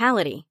 and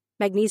vitality.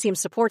 Magnesium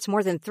supports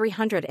more than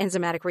 300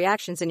 enzymatic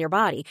reactions in your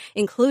body,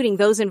 including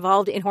those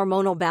involved in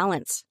hormonal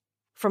balance.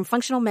 From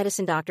functional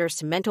medicine doctors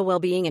to mental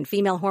well-being and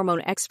female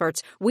hormone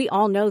experts, we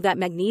all know that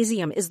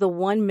magnesium is the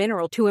one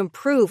mineral to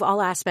improve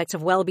all aspects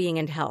of well-being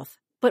and health.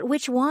 But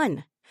which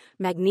one?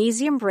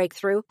 Magnesium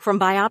Breakthrough from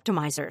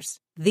Bioptimizers,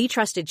 the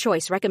trusted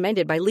choice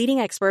recommended by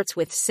leading experts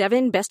with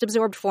 7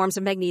 best-absorbed forms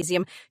of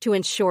magnesium to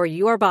ensure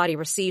your body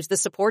receives the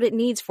support it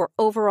needs for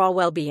overall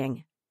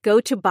well-being. Go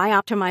to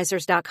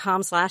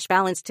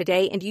bioptimizers.com/balance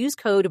today and use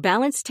code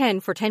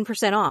BALANCE10 for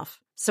 10%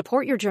 off.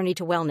 Support your journey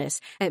to wellness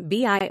at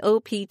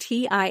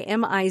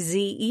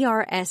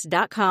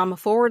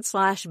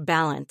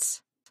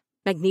bioptimizers.com/balance.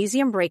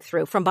 Magnesium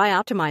Breakthrough from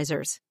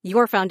Bioptimizers,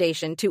 your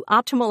foundation to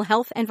optimal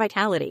health and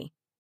vitality.